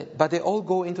 isn't it? But they all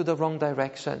go into the wrong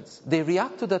directions. They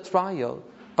react to the trial,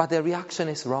 but their reaction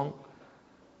is wrong.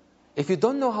 If you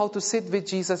don't know how to sit with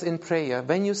Jesus in prayer,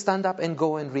 when you stand up and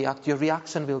go and react, your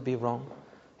reaction will be wrong,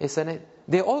 isn't it?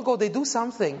 They all go, they do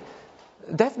something.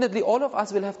 Definitely all of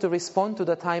us will have to respond to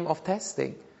the time of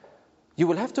testing. You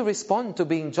will have to respond to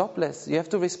being jobless. You have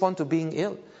to respond to being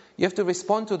ill. You have to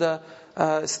respond to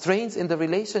the strains in the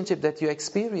relationship that you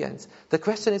experience. The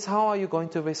question is, how are you going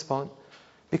to respond?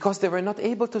 Because they were not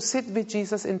able to sit with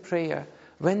Jesus in prayer.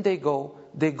 When they go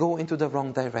into the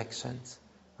wrong directions.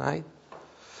 Right?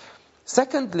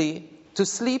 Secondly, to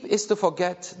sleep is to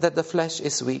forget that the flesh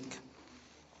is weak.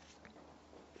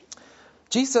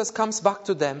 Jesus comes back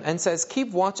to them and says,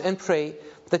 keep watch and pray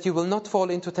that you will not fall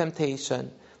into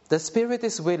temptation. The spirit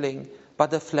is willing,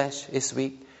 but the flesh is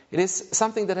weak. It is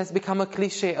something that has become a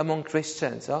cliche among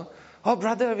Christians. Oh,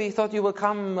 brother, we thought you will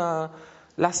come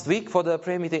last week for the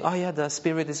prayer meeting. Oh yeah, the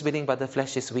spirit is willing, but the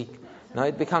flesh is weak. No,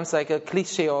 it becomes like a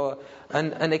cliche or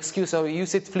an excuse, or we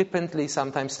use it flippantly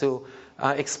sometimes to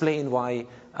explain why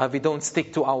we don't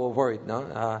stick to our word.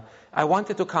 No, I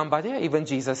wanted to come, but even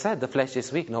Jesus said the flesh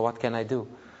is weak. No, what can I do?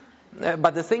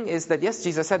 But the thing is that yes,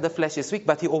 Jesus said the flesh is weak,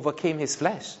 but he overcame his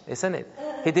flesh, isn't it?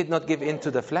 He did not give in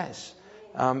to the flesh.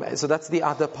 So that's the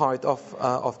other part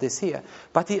of this here.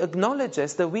 But he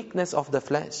acknowledges the weakness of the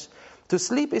flesh. To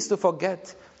sleep is to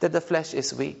forget that the flesh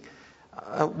is weak.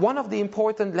 One of the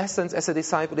important lessons as a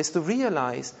disciple is to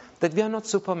realize that we are not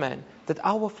Superman, that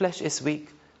our flesh is weak.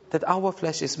 That our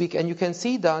flesh is weak. And you can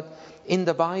see that in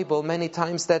the Bible many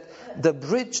times, that the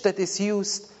bridge that is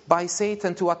used by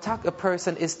Satan to attack a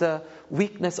person is the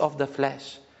weakness of the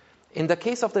flesh. In the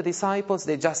case of the disciples,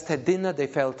 they just had dinner, they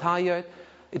felt tired.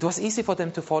 It was easy for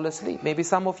them to fall asleep. Maybe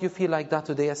some of you feel like that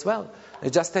today as well. You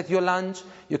just had your lunch,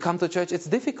 you come to church, it's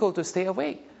difficult to stay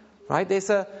awake. Right? There's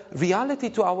a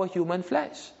reality to our human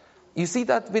flesh. You see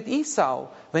that with Esau.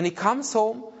 When he comes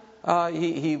home,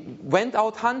 he went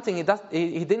out hunting.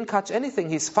 He didn't catch anything.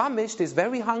 He's famished. He's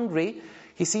very hungry.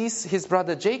 He sees his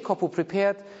brother Jacob, who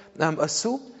prepared a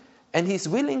soup, and he's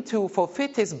willing to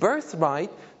forfeit his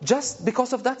birthright just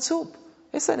because of that soup,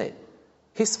 isn't it?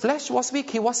 His flesh was weak.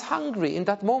 He was hungry in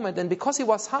that moment, and because he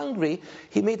was hungry,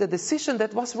 he made a decision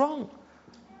that was wrong.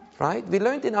 Right? We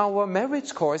learned in our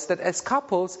marriage course that as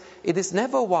couples, it is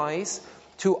never wise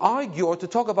to argue or to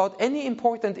talk about any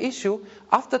important issue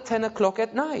after 10 o'clock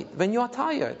at night when you are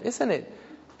tired, isn't it?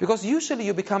 Because usually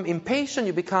you become impatient,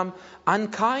 you become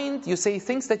unkind, you say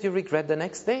things that you regret the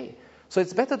next day. So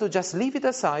it's better to just leave it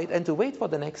aside and to wait for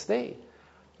the next day.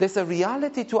 There's a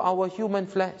reality to our human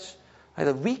flesh,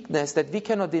 a weakness that we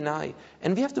cannot deny,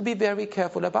 and we have to be very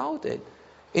careful about it.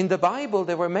 In the Bible,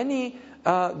 there were many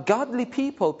godly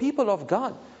people of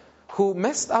God, who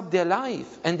messed up their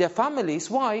life and their families.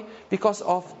 Why? Because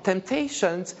of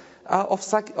temptations of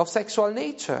sexual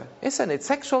nature, isn't it?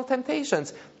 Sexual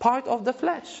temptations, part of the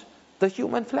flesh, the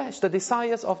human flesh, the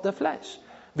desires of the flesh.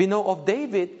 We know of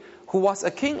David, who was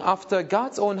a king after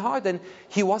God's own heart, and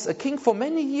he was a king for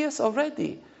many years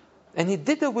already. And he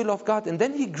did the will of God, and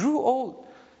then he grew old.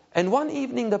 And one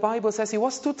evening, the Bible says he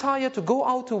was too tired to go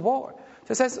out to war. So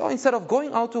he says, instead of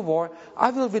going out to war, I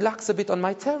will relax a bit on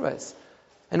my terrace.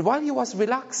 And while he was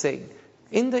relaxing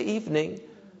in the evening,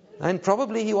 and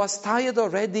probably he was tired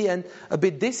already and a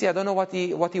bit dizzy, I don't know what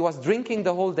he was drinking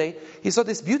the whole day, he saw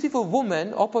this beautiful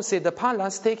woman opposite the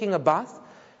palace taking a bath,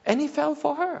 and he fell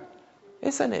for her.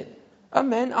 Isn't it? A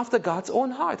man after God's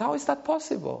own heart. How is that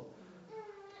possible?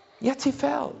 Yet he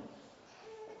fell.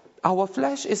 Our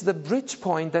flesh is the bridge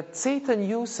point that Satan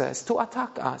uses to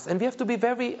attack us. And we have to be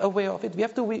very aware of it. We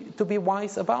have to be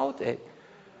wise about it.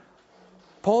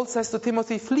 Paul says to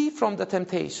Timothy, flee from the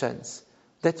temptations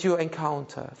that you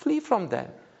encounter. Flee from them.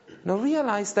 Now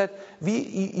realize that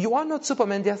you are not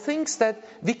Superman. There are things that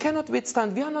we cannot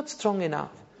withstand. We are not strong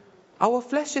enough. Our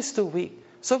flesh is too weak.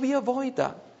 So we avoid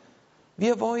that. We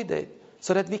avoid it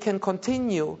so that we can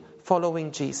continue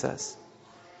following Jesus.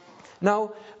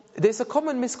 Now, there's a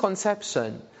common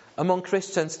misconception among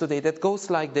Christians today that goes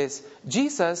like this.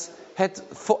 Jesus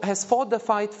has fought the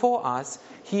fight for us.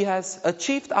 He has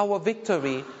achieved our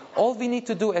victory. All we need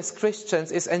to do as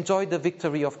Christians is enjoy the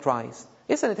victory of Christ.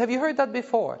 Isn't it? Have you heard that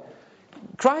before?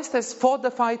 Christ has fought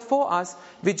the fight for us.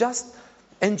 We just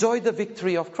enjoy the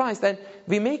victory of Christ. And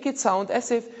we make it sound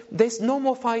as if there's no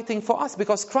more fighting for us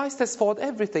because Christ has fought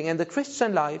everything and the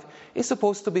Christian life is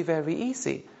supposed to be very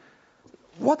easy.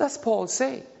 What does Paul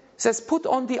say? He says, put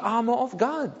on the armor of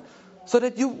God so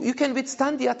that you can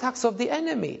withstand the attacks of the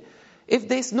enemy. If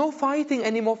there's no fighting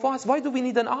anymore for us, why do we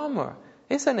need an armor?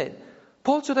 Isn't it?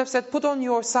 Paul should have said, put on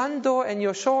your sandal and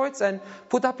your shorts and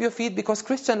put up your feet because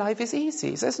Christian life is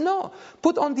easy. He says, no,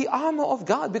 put on the armor of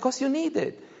God because you need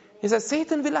it. He says,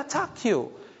 Satan will attack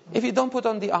you if you don't put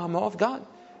on the armor of God.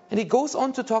 And he goes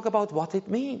on to talk about what it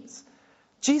means.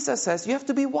 Jesus says, you have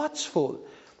to be watchful.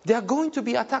 There are going to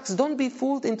be attacks. Don't be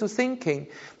fooled into thinking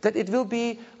that it will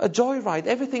be a joyride.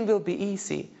 Everything will be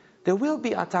easy. There will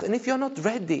be attacks. And if you're not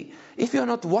ready, if you're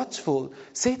not watchful,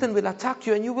 Satan will attack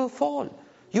you and you will fall.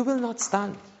 You will not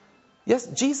stand. Yes,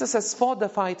 Jesus has fought the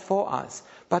fight for us,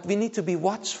 but we need to be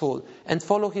watchful and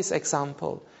follow his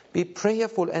example. Be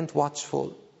prayerful and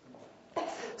watchful.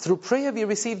 Through prayer we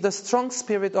receive the strong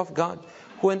Spirit of God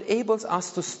who enables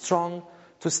us to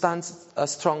stand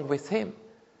strong with him.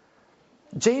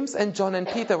 James and John and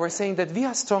Peter were saying that we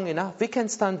are strong enough. We can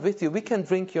stand with you. We can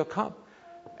drink your cup.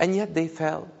 And yet they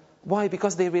fell. Why?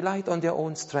 Because they relied on their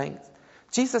own strength.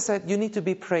 Jesus said you need to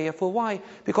be prayerful. Why?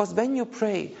 Because when you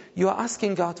pray, you are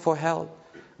asking God for help.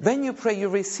 When you pray, you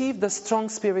receive the strong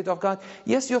Spirit of God.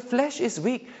 Yes, your flesh is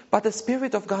weak, but the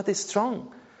Spirit of God is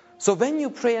strong. So when you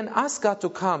pray and ask God to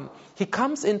come, he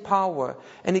comes in power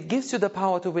and he gives you the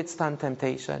power to withstand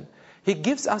temptation. He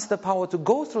gives us the power to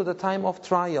go through the time of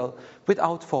trial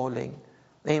without falling.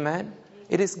 Amen?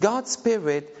 It is God's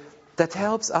Spirit that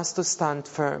helps us to stand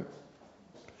firm.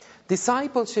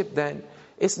 Discipleship then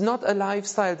is not a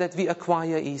lifestyle that we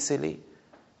acquire easily.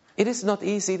 It is not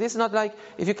easy. It is not like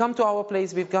if you come to our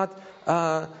place, we've got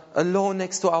a lawn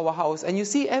next to our house, and you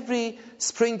see every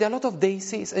spring there are a lot of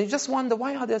daisies, and you just wonder,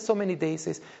 why are there so many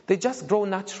daisies? They just grow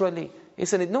naturally,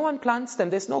 isn't it? No one plants them.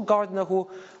 There's no gardener who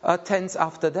tends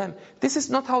after them. This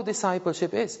is not how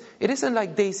discipleship is. It isn't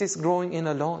like daisies growing in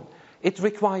a lawn. It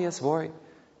requires work,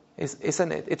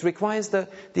 isn't it? It requires the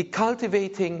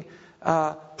cultivating,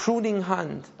 pruning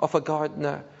hand of a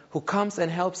gardener who comes and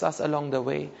helps us along the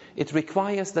way. It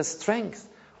requires the strength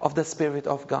of the Spirit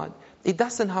of God. It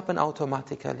doesn't happen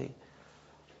automatically.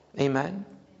 Amen?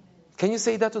 Can you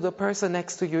say that to the person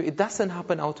next to you? It doesn't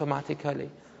happen automatically.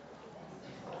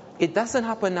 It doesn't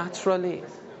happen naturally.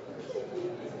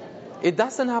 It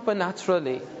doesn't happen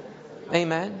naturally.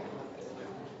 Amen?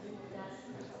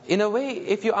 In a way,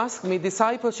 if you ask me,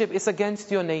 discipleship is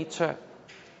against your nature.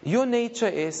 Your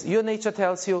nature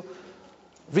tells you,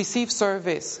 receive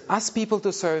service, ask people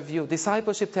to serve you.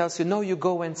 Discipleship tells you, no, you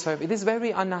go and serve. It is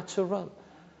very unnatural.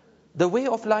 The way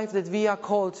of life that we are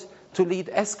called to lead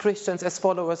as Christians, as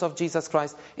followers of Jesus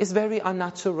Christ, is very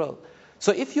unnatural.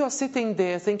 So if you are sitting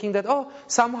there thinking that,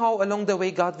 somehow along the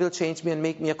way God will change me and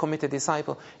make me a committed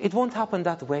disciple, it won't happen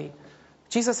that way.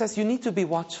 Jesus says, you need to be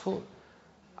watchful.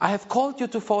 I have called you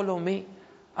to follow me.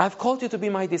 I have called you to be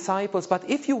my disciples. But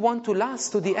if you want to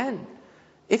last to the end,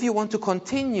 if you want to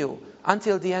continue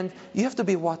until the end, you have to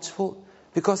be watchful.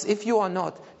 Because if you are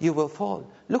not, you will fall.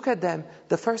 Look at them,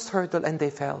 the first hurdle, and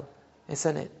they fell.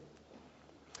 Isn't it?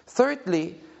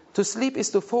 Thirdly, to sleep is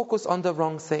to focus on the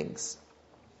wrong things.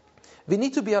 We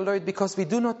need to be alert because we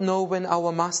do not know when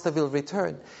our Master will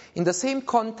return. In the same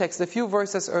context, a few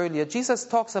verses earlier, Jesus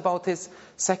talks about His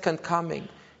second coming.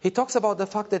 He talks about the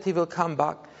fact that He will come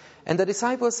back. And the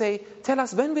disciples say, tell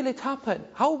us, when will it happen?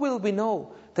 How will we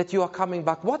know that you are coming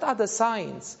back? What are the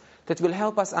signs that will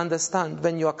help us understand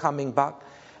when you are coming back?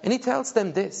 And He tells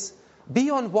them this, be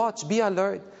on watch, be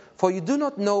alert, for you do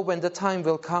not know when the time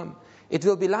will come. It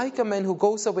will be like a man who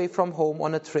goes away from home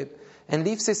on a trip and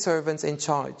leaves his servants in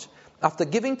charge, after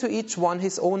giving to each one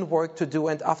his own work to do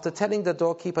and after telling the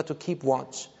doorkeeper to keep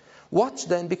watch. Watch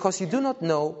then, because you do not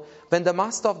know when the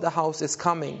master of the house is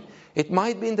coming. It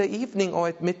might be in the evening or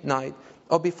at midnight,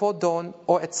 or before dawn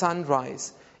or at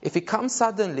sunrise. If he comes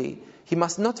suddenly, he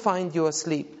must not find you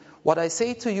asleep. What I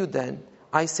say to you then,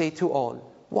 I say to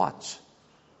all, watch.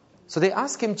 So they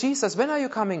ask him, Jesus, when are you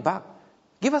coming back?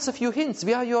 Give us a few hints.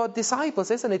 We are your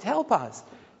disciples, isn't it? Help us.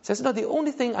 He says, no, the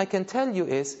only thing I can tell you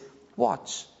is,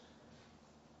 watch.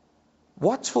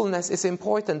 Watchfulness is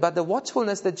important, but the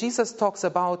watchfulness that Jesus talks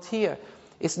about here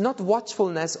is not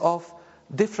watchfulness of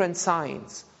different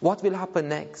signs. What will happen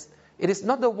next? It is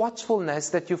not the watchfulness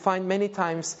that you find many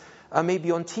times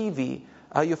maybe on TV.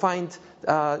 You find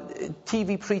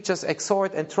TV preachers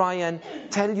exhort and try and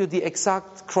tell you the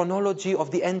exact chronology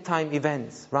of the end time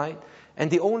events, right?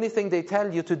 And the only thing they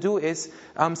tell you to do is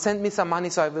send me some money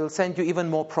so I will send you even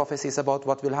more prophecies about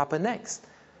what will happen next.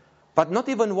 But not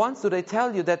even once do they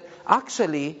tell you that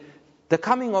actually the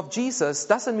coming of Jesus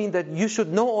doesn't mean that you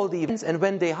should know all the events and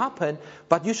when they happen,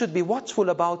 but you should be watchful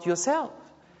about yourself.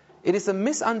 It is a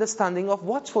misunderstanding of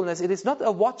watchfulness. It is not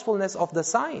a watchfulness of the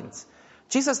signs.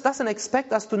 Jesus doesn't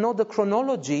expect us to know the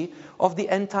chronology of the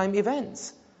end time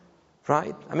events.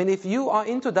 Right? I mean, if you are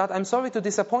into that, I'm sorry to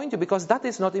disappoint you, because that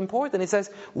is not important. It says,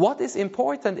 what is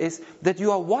important is that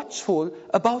you are watchful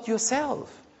about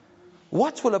yourself.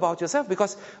 Watchful about yourself,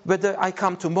 because whether I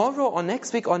come tomorrow or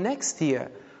next week or next year,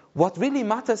 what really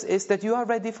matters is that you are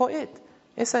ready for it,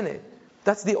 isn't it?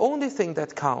 That's the only thing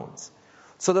that counts.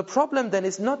 So the problem then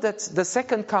is not that the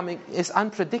second coming is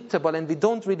unpredictable and we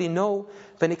don't really know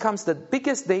when it comes. The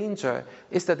biggest danger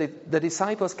is that the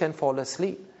disciples can fall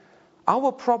asleep.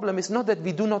 Our problem is not that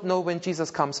we do not know when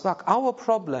Jesus comes back. Our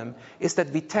problem is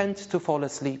that we tend to fall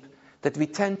asleep, that we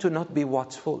tend to not be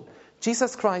watchful.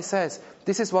 Jesus Christ says,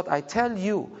 this is what I tell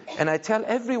you, and I tell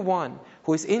everyone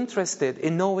who is interested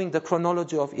in knowing the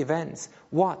chronology of events.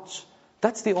 Watch.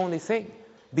 That's the only thing.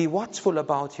 Be watchful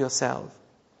about yourself.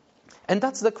 And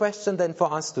that's the question then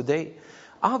for us today.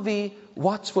 Are we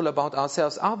watchful about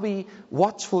ourselves? Are we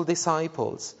watchful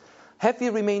disciples? Have we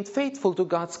remained faithful to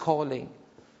God's calling?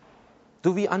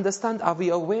 Do we understand, are we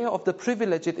aware of the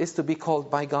privilege it is to be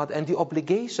called by God and the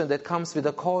obligation that comes with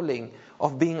the calling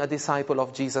of being a disciple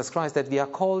of Jesus Christ, that we are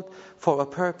called for a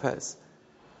purpose?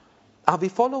 Are we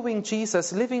following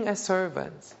Jesus, living as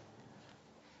servants?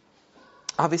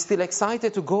 Are we still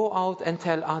excited to go out and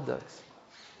tell others?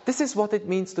 This is what it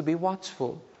means to be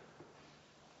watchful.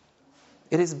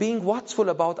 It is being watchful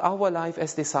about our life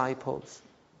as disciples.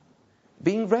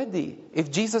 Being ready,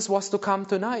 if Jesus was to come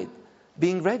tonight,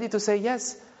 being ready to say,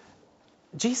 yes,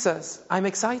 Jesus, I'm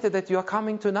excited that you are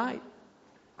coming tonight.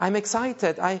 I'm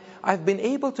excited. I've been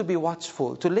able to be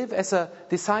watchful, to live as a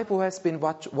disciple who has been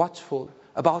watchful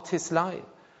about his life.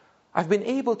 I've been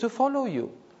able to follow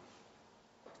you.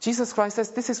 Jesus Christ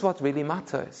says this is what really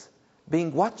matters.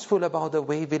 Being watchful about the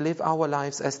way we live our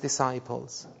lives as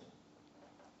disciples.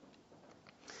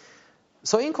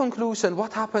 So in conclusion,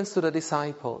 what happens to the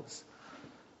disciples?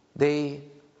 They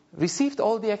received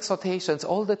all the exhortations,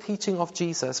 all the teaching of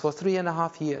Jesus for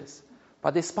 3.5 years.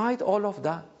 But despite all of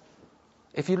that,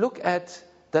 if you look at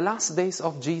the last days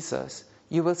of Jesus,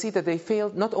 you will see that they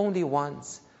failed not only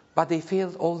once, but they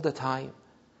failed all the time.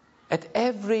 At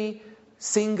every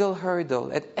single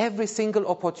hurdle, at every single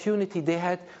opportunity they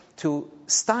had to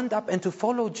stand up and to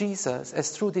follow Jesus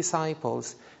as true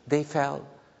disciples, they fell.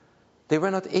 They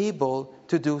were not able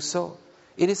to do so.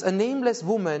 It is a nameless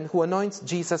woman who anoints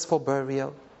Jesus for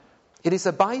burial. It is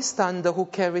a bystander who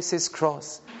carries his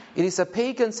cross. It is a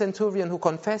pagan centurion who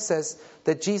confesses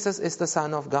that Jesus is the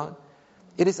Son of God.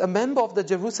 It is a member of the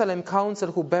Jerusalem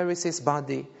council who buries his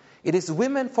body. It is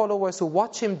women followers who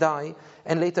watch him die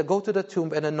and later go to the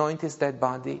tomb and anoint his dead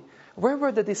body. Where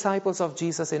were the disciples of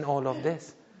Jesus in all of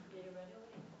this?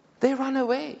 They ran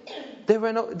away. They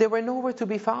were nowhere to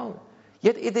be found.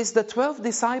 Yet it is the 12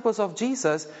 disciples of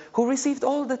Jesus who received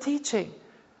all the teaching,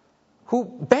 who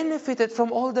benefited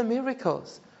from all the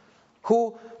miracles,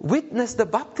 who witnessed the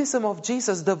baptism of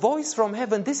Jesus, the voice from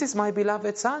heaven, "This is my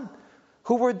beloved Son,"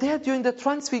 who were there during the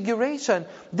transfiguration,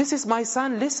 "This is my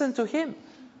Son, listen to him."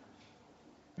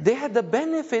 They had the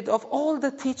benefit of all the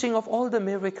teaching, of all the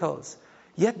miracles,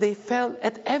 yet they fell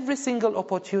at every single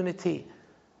opportunity.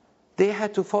 They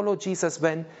had to follow Jesus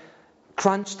when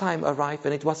crunch time arrived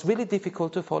and it was really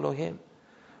difficult to follow him.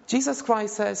 Jesus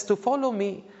Christ says to follow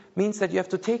me means that you have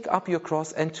to take up your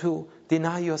cross and to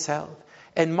deny yourself.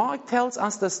 And Mark tells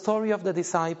us the story of the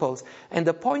disciples. And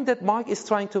the point that Mark is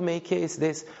trying to make here is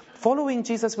this: following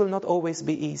Jesus will not always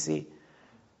be easy.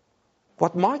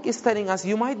 What Mark is telling us,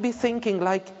 you might be thinking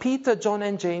like Peter, John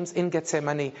and James in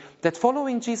Gethsemane, that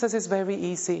following Jesus is very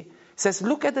easy. He says,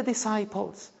 look at the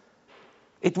disciples.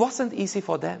 It wasn't easy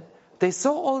for them. They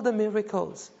saw all the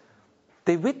miracles.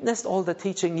 They witnessed all the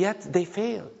teaching, yet they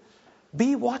failed.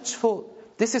 Be watchful.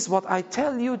 This is what I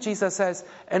tell you, Jesus says,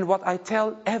 and what I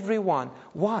tell everyone.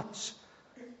 Watch.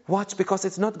 Watch, because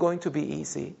it's not going to be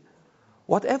easy.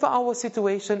 Whatever our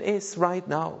situation is right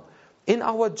now, in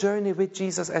our journey with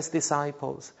Jesus as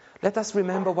disciples, let us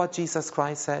remember what Jesus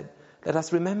Christ said. Let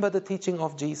us remember the teaching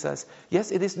of Jesus.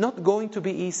 Yes, it is not going to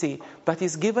be easy, but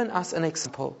He's given us an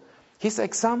example. His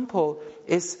example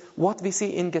is what we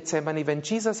see in Gethsemane when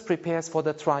Jesus prepares for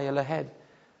the trial ahead.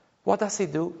 What does He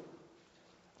do?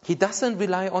 He doesn't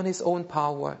rely on His own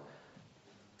power.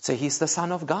 Say, He's the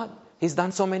Son of God. He's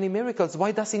done so many miracles.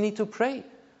 Why does He need to pray?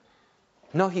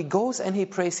 No, He goes and He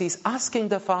prays. He's asking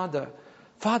the Father,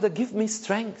 Father, give me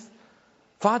strength.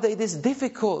 Father, it is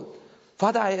difficult.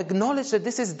 Father, I acknowledge that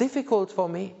this is difficult for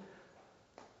me.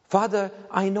 Father,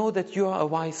 I know that you are a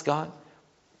wise God.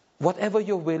 Whatever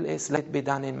your will is, let it be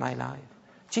done in my life.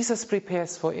 Jesus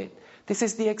prepares for it. This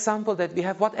is the example that we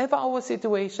have. Whatever our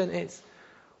situation is,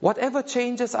 whatever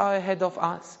changes are ahead of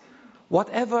us,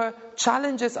 whatever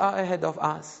challenges are ahead of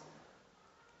us,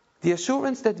 the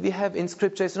assurance that we have in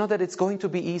Scripture is not that it's going to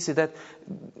be easy, that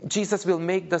Jesus will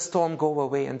make the storm go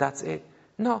away and that's it.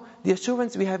 No, the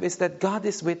assurance we have is that God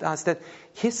is with us, that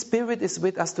His Spirit is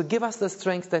with us to give us the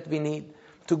strength that we need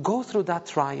to go through that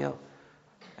trial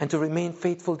and to remain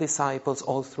faithful disciples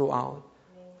all throughout.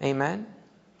 Amen?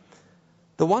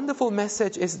 The wonderful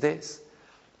message is this,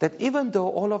 that even though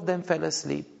all of them fell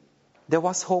asleep, there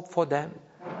was hope for them.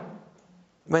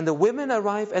 When the women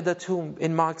arrive at the tomb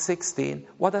in Mark 16,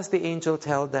 what does the angel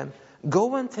tell them?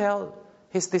 Go and tell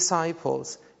His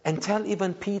disciples, and tell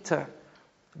even Peter,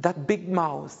 that big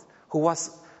mouth who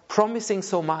was promising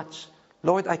so much.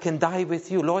 Lord, I can die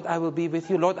with you. Lord, I will be with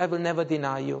you. Lord, I will never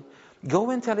deny you. Go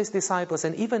and tell His disciples,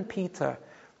 and even Peter,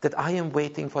 that I am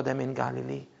waiting for them in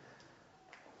Galilee.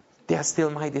 They are still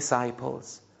my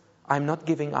disciples. I'm not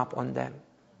giving up on them.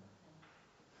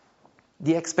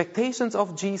 The expectations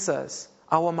of Jesus,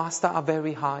 our Master, are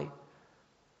very high.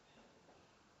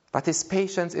 But His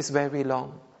patience is very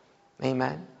long.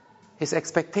 Amen. His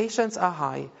expectations are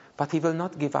high, but He will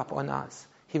not give up on us.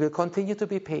 He will continue to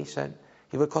be patient.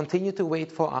 He will continue to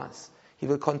wait for us. He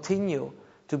will continue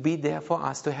to be there for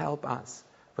us, to help us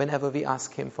whenever we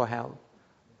ask Him for help.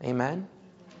 Amen?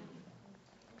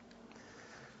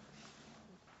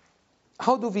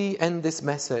 How do we end this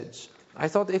message? I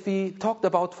thought if we talked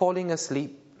about falling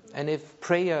asleep, and if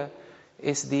prayer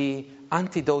is the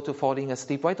antidote to falling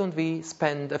asleep, why don't we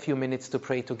spend a few minutes to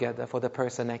pray together for the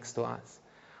person next to us?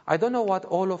 I don't know what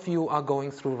all of you are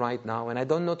going through right now, and I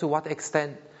don't know to what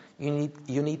extent you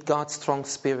need God's strong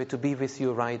Spirit to be with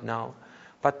you right now.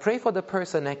 But pray for the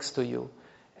person next to you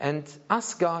and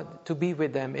ask God to be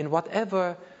with them in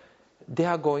whatever they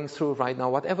are going through right now,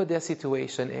 whatever their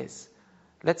situation is.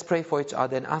 Let's pray for each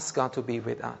other and ask God to be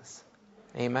with us.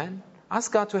 Amen?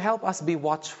 Ask God to help us be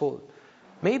watchful.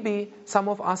 Maybe some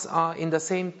of us are in the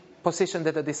same position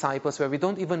that the disciples where we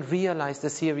don't even realize the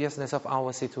seriousness of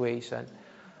our situation.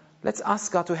 Let's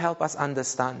ask God to help us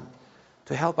understand,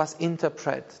 to help us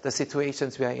interpret the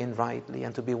situations we are in rightly,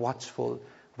 and to be watchful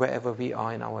wherever we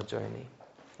are in our journey.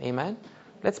 Amen?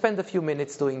 Let's spend a few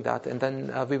minutes doing that, and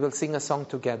then we will sing a song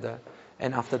together.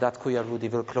 And after that, Kuya Rudy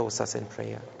will close us in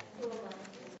prayer.